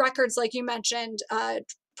records, like you mentioned,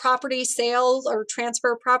 property sales or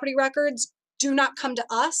transfer property records do not come to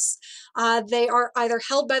us. They are either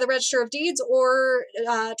held by the Register of Deeds or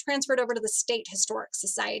transferred over to the State Historic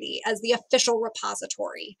Society as the official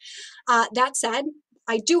repository. That said,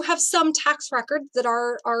 I do have some tax records that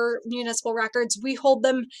are municipal records. We hold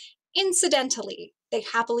them incidentally. They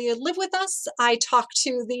happily live with us. I talk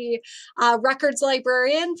to the records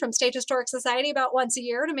librarian from State Historic Society about once a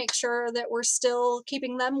year to make sure that we're still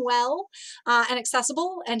keeping them well and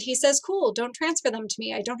accessible. And he says, cool, don't transfer them to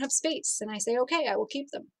me. I don't have space. And I say, okay, I will keep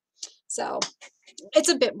them. So it's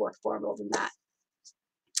a bit more formal than that.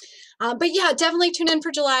 But yeah, definitely tune in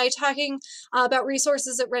for July, talking about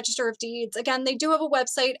resources at Register of Deeds. Again, they do have a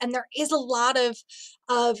website, and there is a lot of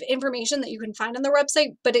information that you can find on their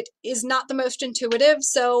website, but it is not the most intuitive.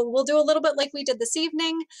 So we'll do a little bit like we did this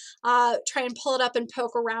evening, try and pull it up and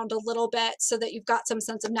poke around a little bit so that you've got some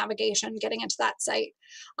sense of navigation getting into that site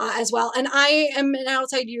as well. And I am an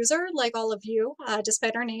outside user like all of you,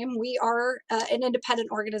 despite our name. We are an independent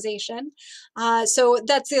organization. So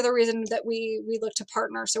that's the other reason that we look to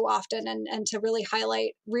partner so often and to really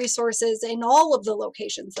highlight resources in all of the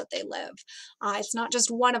locations that they live. It's not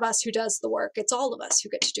just one of us who does the work, it's all of us who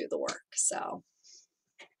get to do the work. So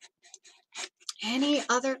Any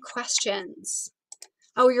other questions?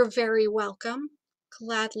 Oh, you're very welcome.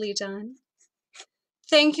 Gladly done.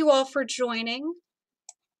 Thank you all for joining.